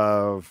think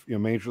of,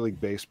 Major League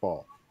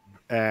Baseball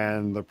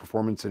and the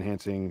performance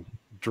enhancing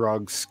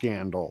drug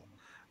scandal.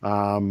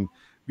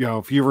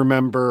 If you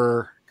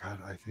remember, God,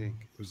 I think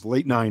it was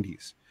late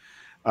 90s.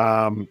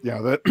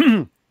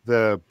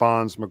 The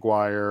Bonds,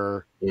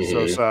 McGuire,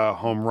 Sosa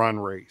home run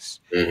race.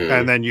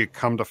 And then you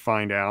come to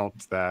find out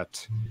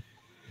that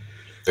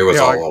it was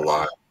all a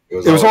lie. It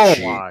was all a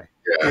lie.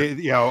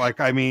 Yeah.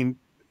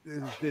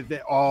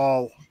 they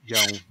all,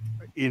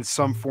 in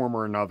some form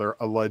or another,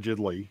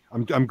 allegedly.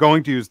 I'm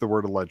going to use the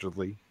word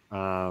allegedly,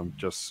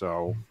 just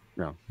so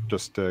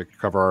just to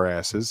cover our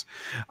asses.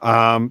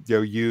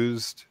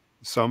 Used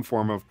some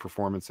form of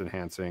performance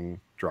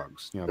enhancing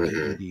drugs,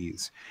 Mm-hmm.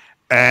 PEDs,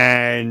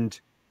 and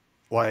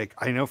like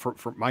I know for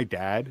my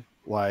dad,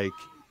 like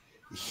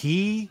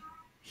he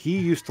he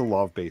used to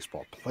love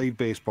baseball, played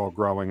baseball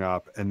growing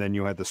up, and then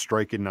you had the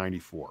strike in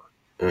 '94,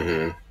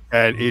 Mm-hmm.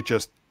 and it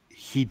just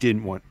he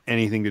didn't want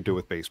anything to do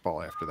with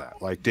baseball after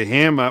that. Like to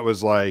him, that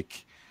was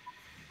like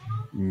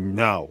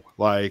no,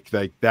 like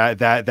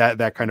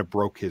that kind of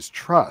broke his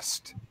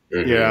trust.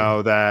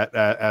 Mm-hmm. That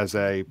as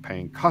a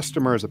paying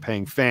customer, as a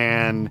paying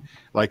fan,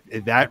 like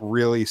that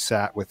really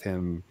sat with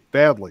him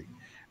badly.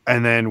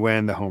 And then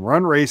when the home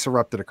run race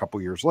erupted a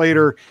couple years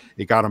later,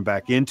 it got him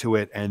back into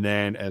it. And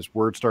then as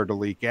word started to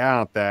leak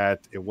out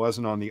that it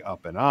wasn't on the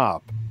up and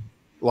up,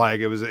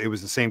 like it was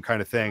the same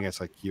kind of thing. It's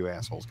like you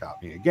assholes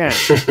got me again.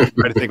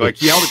 Kind of thing. Like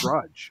he held a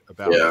grudge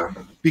about it Yeah.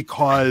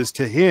 because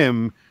to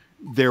him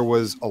there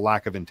was a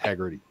lack of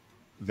integrity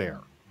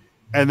there.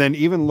 And then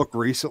even look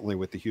recently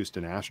with the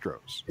Houston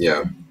Astros,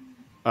 Yeah.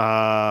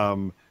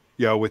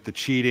 with the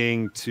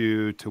cheating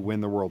to win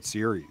the World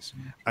Series.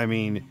 I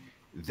mean,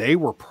 they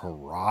were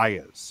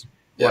pariahs.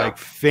 Yeah. Like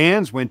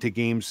fans went to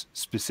games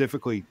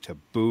specifically to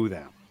boo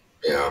them.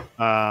 Yeah.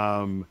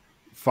 Um,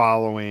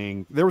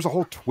 Following, there was a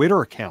whole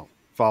Twitter account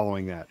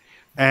following that,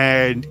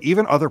 and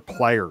even other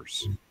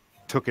players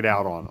took it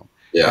out on them.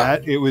 Yeah.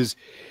 That it was,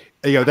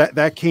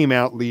 that came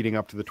out leading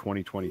up to the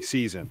 2020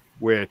 season,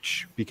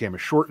 which became a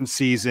shortened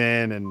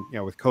season,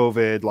 and with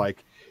COVID,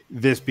 like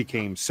this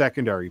became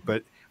secondary.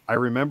 But I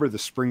remember the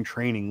spring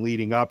training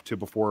leading up to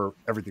before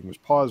everything was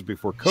paused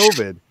before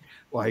COVID,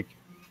 like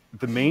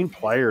the main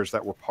players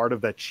that were part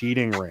of that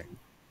cheating ring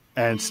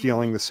and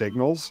stealing the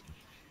signals,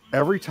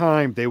 every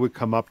time they would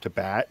come up to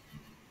bat,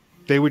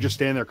 they would just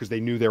stand there because they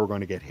knew they were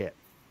going to get hit.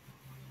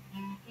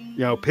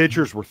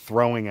 Pitchers were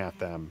throwing at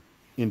them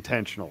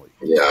intentionally.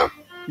 Yeah.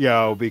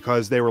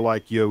 Because they were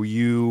like,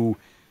 you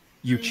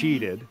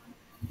cheated.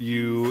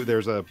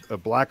 There's a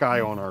black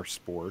eye on our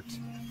sport,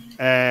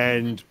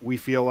 and we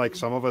feel like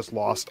some of us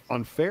lost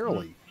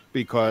unfairly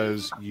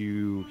because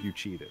you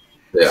cheated.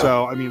 Yeah.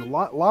 So I mean, a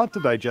lot to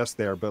digest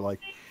there, but like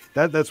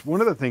that's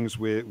one of the things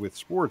with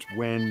sports.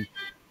 When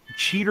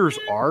cheaters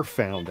are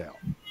found out,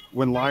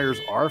 when liars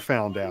are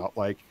found out,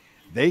 like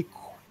they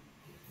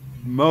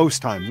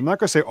most times, I'm not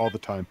going to say all the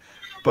time,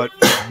 but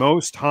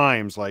most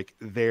times, like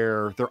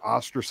they're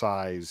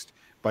ostracized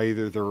by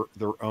either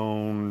their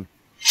own,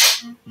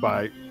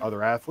 by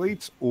other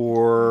athletes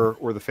or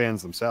the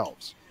fans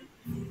themselves.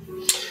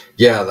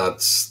 Yeah,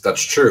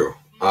 that's true.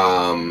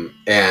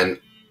 And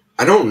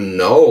I don't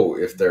know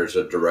if there's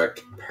a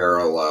direct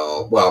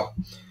parallel. Well,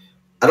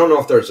 I don't know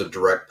if there's a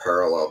direct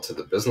parallel to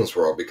the business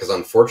world because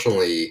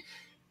unfortunately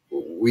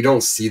we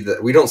don't see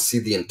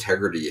the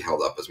integrity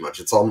held up as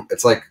much. It's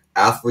like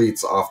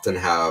athletes often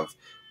have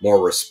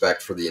more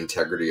respect for the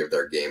integrity of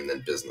their game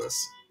than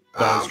business.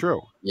 That is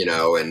true.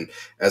 And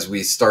as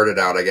we started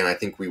out again, I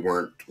think we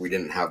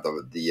didn't have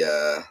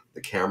the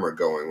camera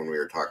going when we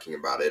were talking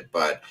about it,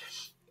 but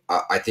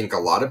I think a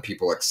lot of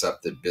people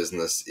accept that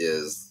business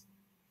is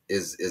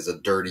a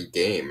dirty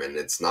game, and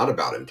it's not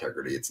about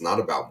integrity, it's not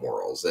about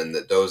morals, and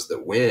that those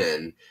that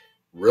win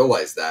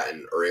realize that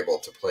and are able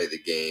to play the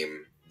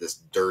game, this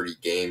dirty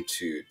game,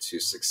 to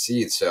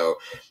succeed. So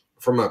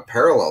from a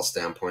parallel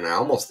standpoint, I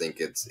almost think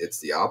it's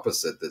the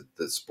opposite, that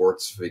the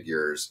sports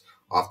figures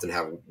often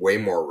have way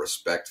more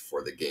respect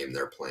for the game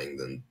they're playing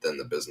than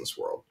the business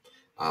world.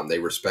 They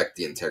respect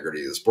the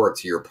integrity of the sport,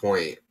 to your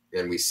point,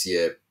 and we see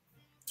it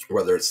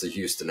whether it's the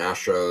Houston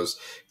Astros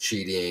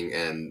cheating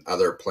and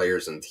other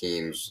players and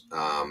teams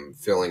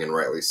feeling, and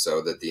rightly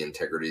so, that the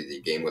integrity of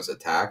the game was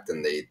attacked,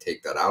 and they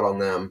take that out on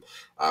them.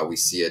 We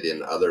see it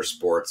in other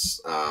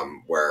sports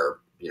where,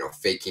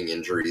 faking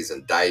injuries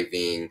and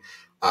diving.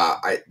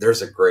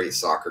 There's a great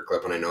soccer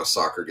clip, and I know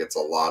soccer gets a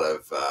lot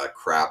of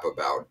crap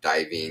about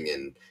diving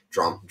and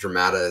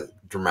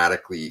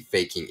dramatically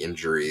faking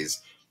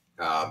injuries.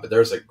 But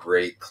there's a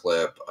great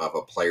clip of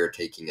a player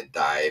taking a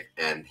dive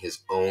and his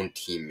own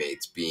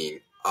teammates being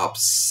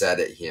upset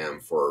at him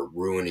for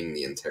ruining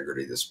the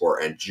integrity of the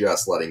sport and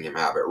just letting him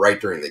have it right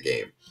during the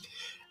game.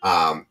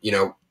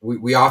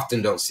 We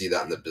often don't see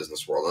that in the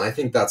business world. And I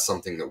think that's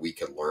something that we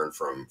could learn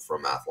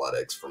from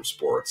athletics, from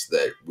sports,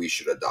 that we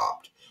should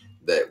adopt,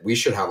 that we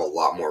should have a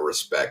lot more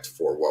respect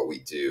for what we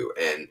do.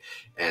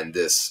 And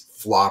this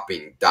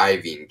flopping,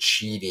 diving,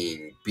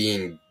 cheating,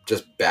 being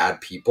just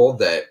bad people,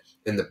 that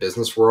in the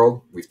business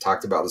world, we've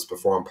talked about this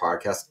before on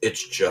podcasts,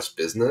 it's just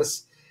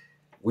business.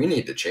 We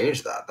need to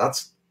change that.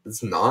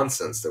 It's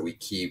nonsense that we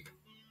keep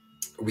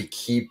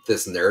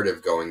this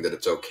narrative going that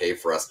it's okay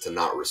for us to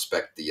not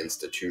respect the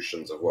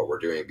institutions of what we're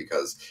doing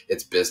because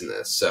it's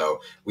business.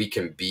 So we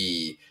can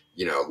be,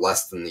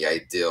 less than the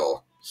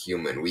ideal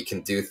human. We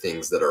can do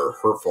things that are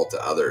hurtful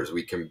to others.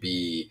 We can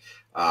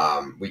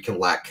we can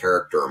lack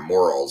character or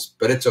morals,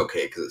 but it's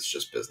okay because it's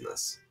just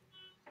business.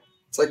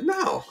 It's like,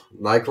 no,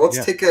 like Yeah.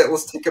 let's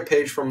take a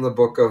page from the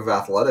book of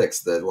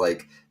athletics that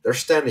like they're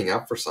standing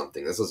up for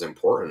something. This is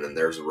important, and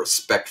there's a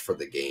respect for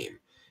the game.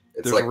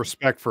 It's There's a like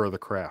respect for the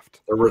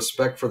craft. the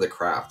respect for the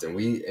craft, and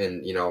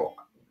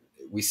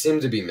we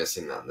seem to be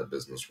missing that in the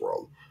business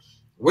world.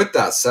 With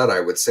that said, I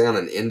would say on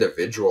an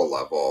individual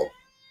level,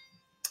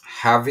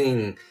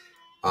 having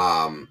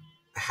um,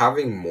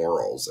 having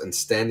morals and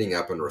standing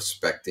up and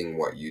respecting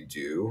what you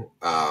do,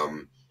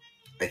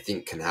 I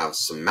think can have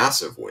some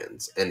massive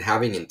wins. And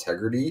having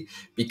integrity,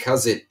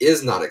 because it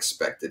is not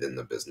expected in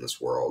the business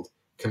world,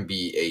 can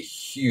be a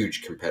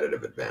huge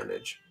competitive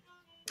advantage.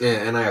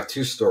 And I have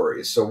two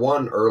stories. So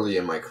one early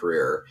in my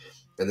career,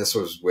 and this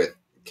was with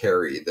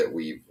Carrie that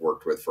we've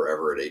worked with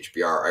forever at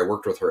HBR. I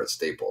worked with her at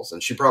Staples,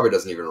 and she probably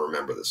doesn't even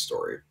remember this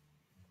story.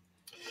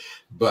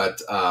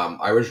 But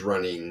I was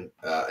running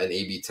an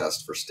A/B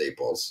test for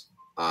Staples,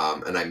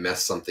 and I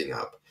messed something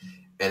up,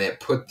 and it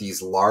put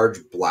these large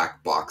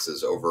black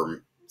boxes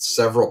over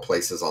several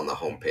places on the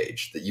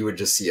homepage that you would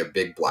just see a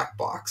big black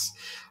box.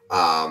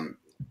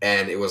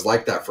 And it was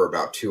like that for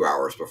about 2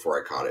 hours before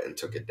I caught it and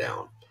took it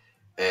down.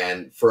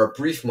 And for a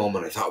brief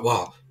moment, I thought,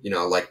 well,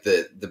 like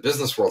the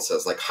business world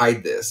says, like,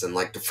 hide this and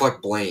like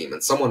deflect blame,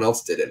 and someone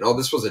else did it. And, oh,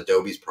 this was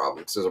Adobe's problem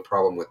because there's a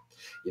problem with,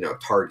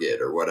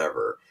 Target or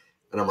whatever.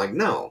 And I'm like,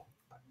 no,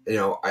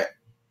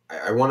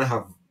 I want to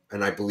have,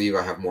 and I believe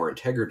I have more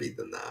integrity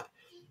than that.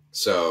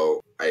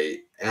 So I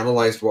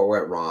analyzed what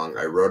went wrong.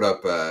 I wrote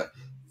up a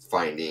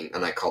finding,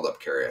 and I called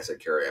up Carrie. I said,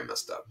 Carrie, I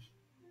messed up.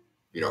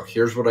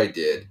 Here's what I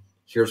did.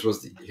 Here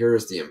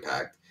is the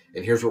impact,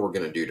 and here's what we're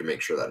going to do to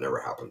make sure that never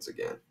happens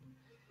again.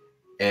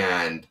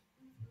 And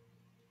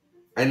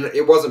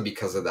it wasn't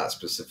because of that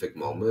specific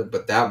moment,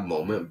 but that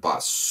moment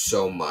bought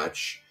so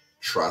much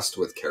trust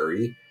with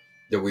Carrie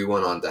that we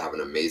went on to have an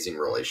amazing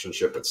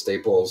relationship at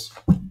Staples,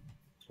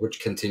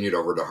 which continued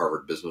over to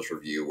Harvard Business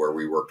Review, where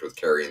we worked with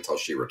Carrie until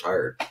she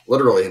retired,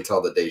 literally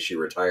until the day she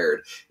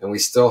retired. And we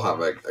still have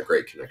a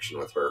great connection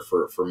with her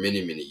for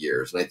many, many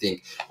years. And I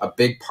think a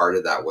big part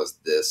of that was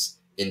this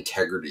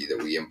integrity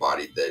that we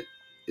embodied that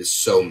is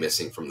so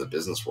missing from the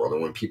business world.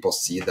 And when people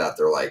see that,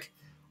 they're like,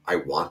 I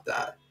want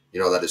that.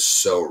 That is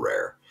so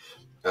rare.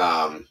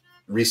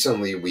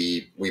 Recently,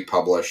 we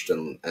published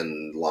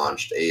and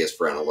launched A is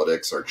for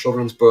Analytics, our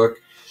children's book.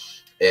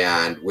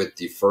 And with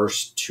the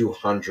first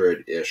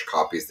 200-ish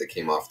copies that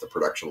came off the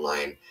production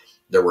line,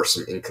 there were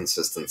some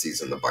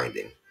inconsistencies in the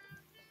binding.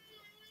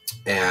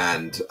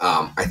 And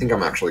I think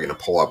I'm actually going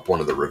to pull up one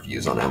of the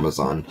reviews on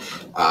Amazon.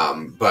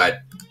 But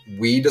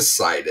we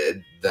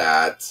decided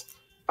that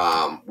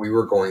we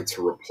were going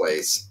to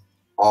replace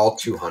all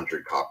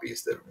 200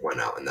 copies that went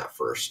out in that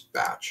first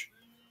batch,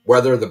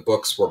 whether the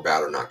books were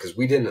bad or not, because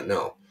we didn't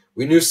know.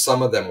 We knew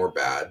some of them were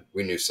bad.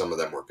 We knew some of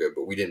them were good,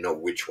 but we didn't know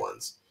which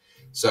ones.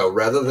 So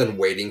rather than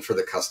waiting for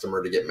the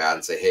customer to get mad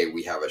and say, hey,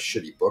 we have a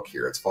shitty book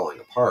here, it's falling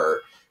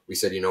apart, we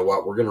said, you know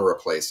what, we're going to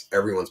replace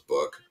everyone's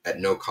book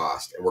at no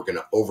cost, and we're going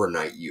to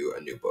overnight you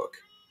a new book.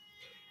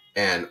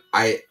 And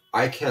I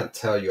can't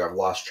tell you, I've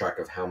lost track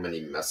of how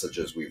many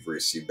messages we've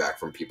received back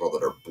from people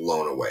that are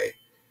blown away.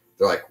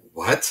 They're like,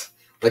 what?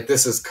 Like,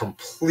 this is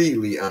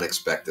completely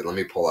unexpected. Let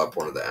me pull up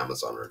one of the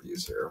Amazon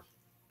reviews here,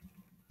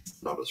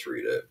 and I'll just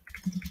read it.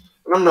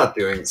 And I'm not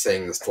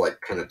saying this to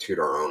like kind of toot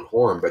our own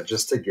horn, but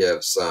just to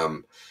give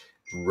some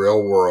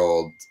real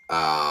world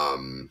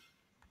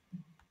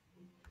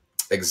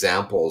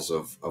examples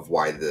of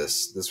why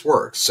this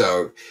works.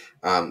 So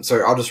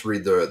I'll just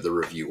read the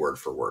review word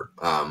for word.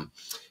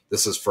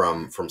 This is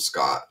from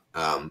Scott.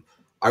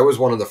 I was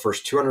one of the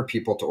first 200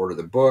 people to order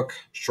the book.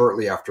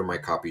 Shortly after my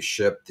copy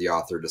shipped, the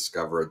author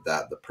discovered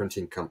that the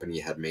printing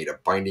company had made a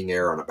binding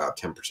error on about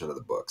 10% of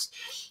the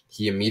books.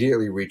 He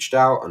immediately reached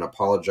out and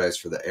apologized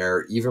for the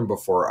error even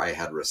before I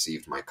had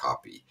received my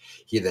copy.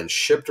 He then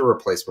shipped a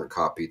replacement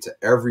copy to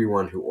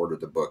everyone who ordered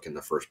the book in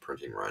the first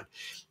printing run,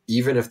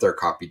 even if their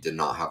copy did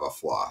not have a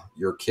flaw.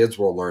 Your kids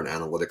will learn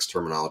analytics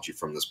terminology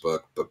from this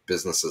book, but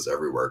businesses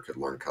everywhere could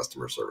learn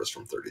customer service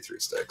from 33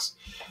 Sticks.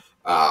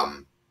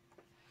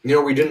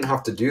 We didn't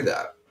have to do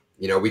that.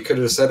 We could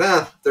have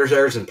said, there's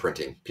errors in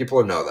printing.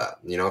 People know that.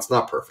 It's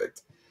not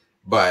perfect.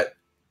 But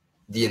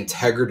the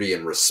integrity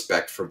and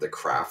respect for the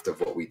craft of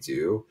what we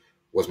do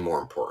was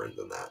more important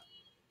than that.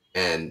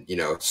 And,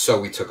 so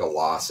we took a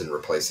loss in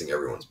replacing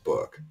everyone's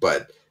book.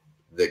 But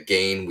the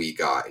gain we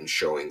got in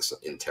showing some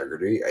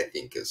integrity, I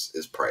think,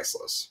 is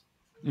priceless.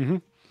 Mm-hmm.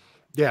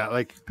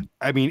 Yeah.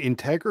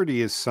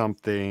 Integrity is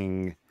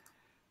something,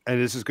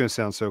 and this is going to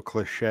sound so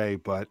cliche,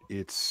 but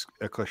it's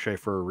a cliche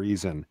for a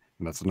reason.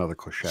 And that's another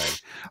cliche.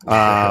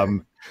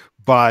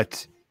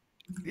 But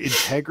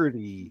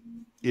integrity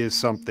is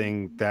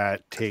something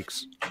that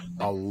takes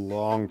a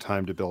long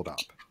time to build up.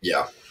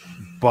 Yeah.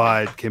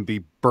 But can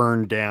be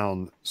burned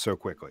down so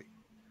quickly.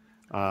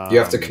 You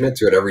have to commit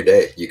to it every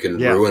day. You can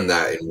ruin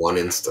that in one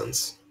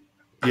instance.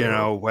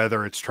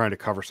 Whether it's trying to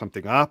cover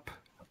something up.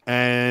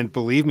 And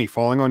believe me,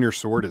 falling on your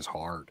sword is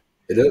hard.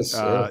 It is.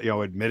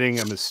 Admitting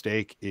a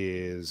mistake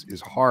is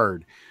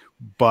hard.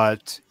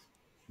 But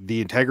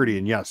the integrity,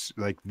 and yes,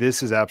 like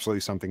this is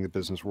absolutely something the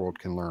business world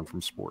can learn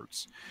from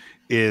sports,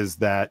 is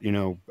that,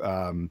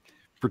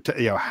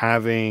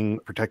 having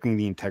protecting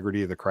the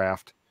integrity of the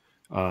craft,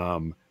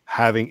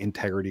 having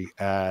integrity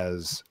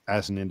as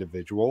an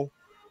individual,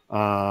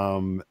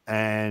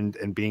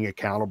 and being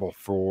accountable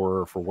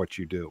for what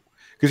you do.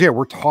 Because yeah,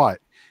 we're taught,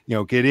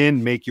 get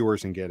in, make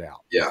yours, and get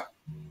out. Yeah.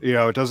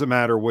 It doesn't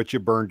matter what you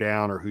burn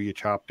down or who you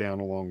chop down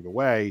along the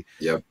way.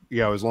 Yep.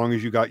 As long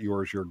as you got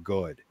yours, you're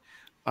good.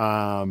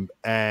 And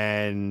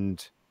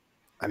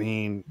I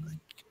mean,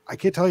 I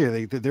can't tell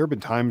you, there have been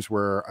times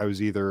where I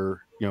was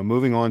either,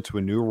 moving on to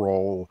a new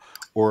role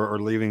or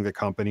leaving the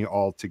company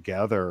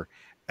altogether,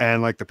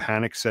 and like the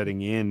panic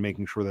setting in,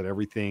 making sure that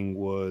everything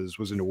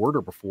was in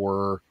order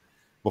before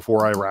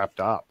I wrapped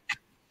up.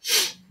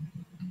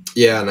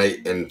 Yeah,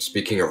 and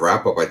speaking of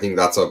wrap up, I think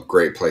that's a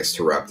great place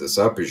to wrap this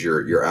up. Is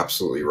you're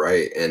absolutely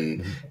right,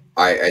 and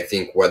I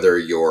think whether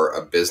you're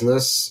a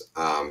business,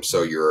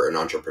 so you're an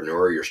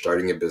entrepreneur, you're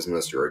starting a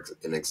business, you're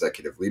an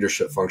executive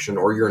leadership function,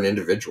 or you're an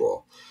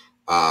individual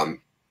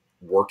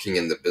working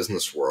in the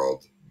business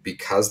world,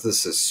 because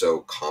this is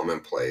so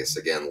commonplace.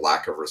 Again,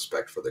 lack of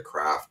respect for the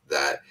craft.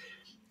 That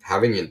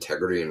having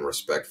integrity and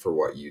respect for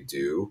what you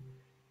do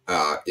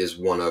is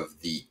one of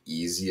the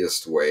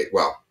easiest way.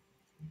 Well,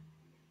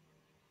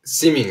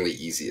 seemingly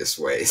easiest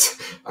ways,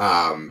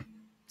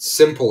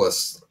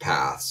 simplest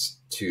paths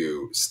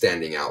to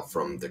standing out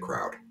from the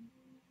crowd,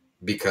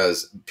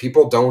 because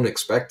people don't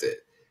expect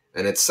it.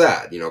 And it's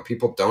sad,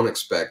 people don't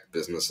expect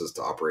businesses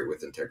to operate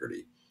with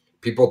integrity.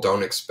 People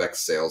don't expect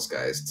sales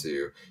guys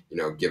to,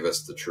 give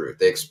us the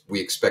truth. We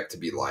expect to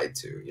be lied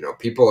to.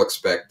 People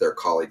expect their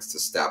colleagues to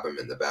stab them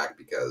in the back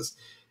because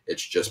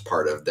it's just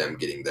part of them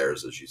getting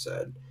theirs, as you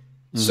said.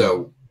 Mm-hmm.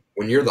 So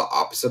when you're the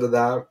opposite of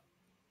that,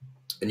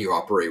 and you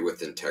operate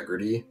with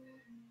integrity,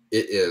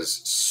 it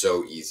is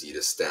so easy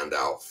to stand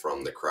out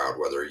from the crowd,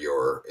 whether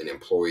you're an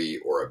employee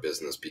or a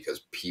business,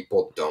 because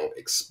people don't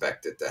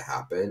expect it to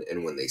happen.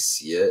 And when they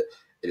see it,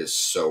 it is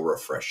so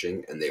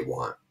refreshing, and they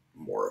want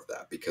more of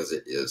that because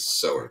it is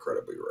so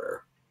incredibly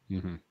rare.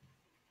 Mm-hmm.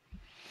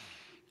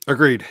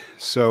 Agreed.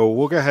 So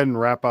we'll go ahead and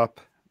wrap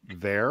up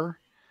there.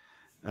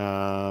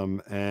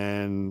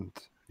 And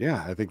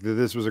yeah, I think that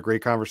this was a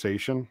great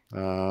conversation.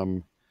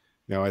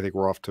 I think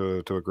we're off to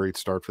a great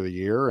start for the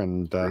year,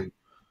 and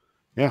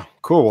yeah,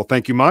 cool. Well,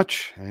 thank you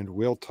much, and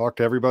we'll talk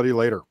to everybody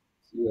later.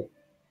 Yeah.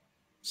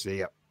 See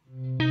ya.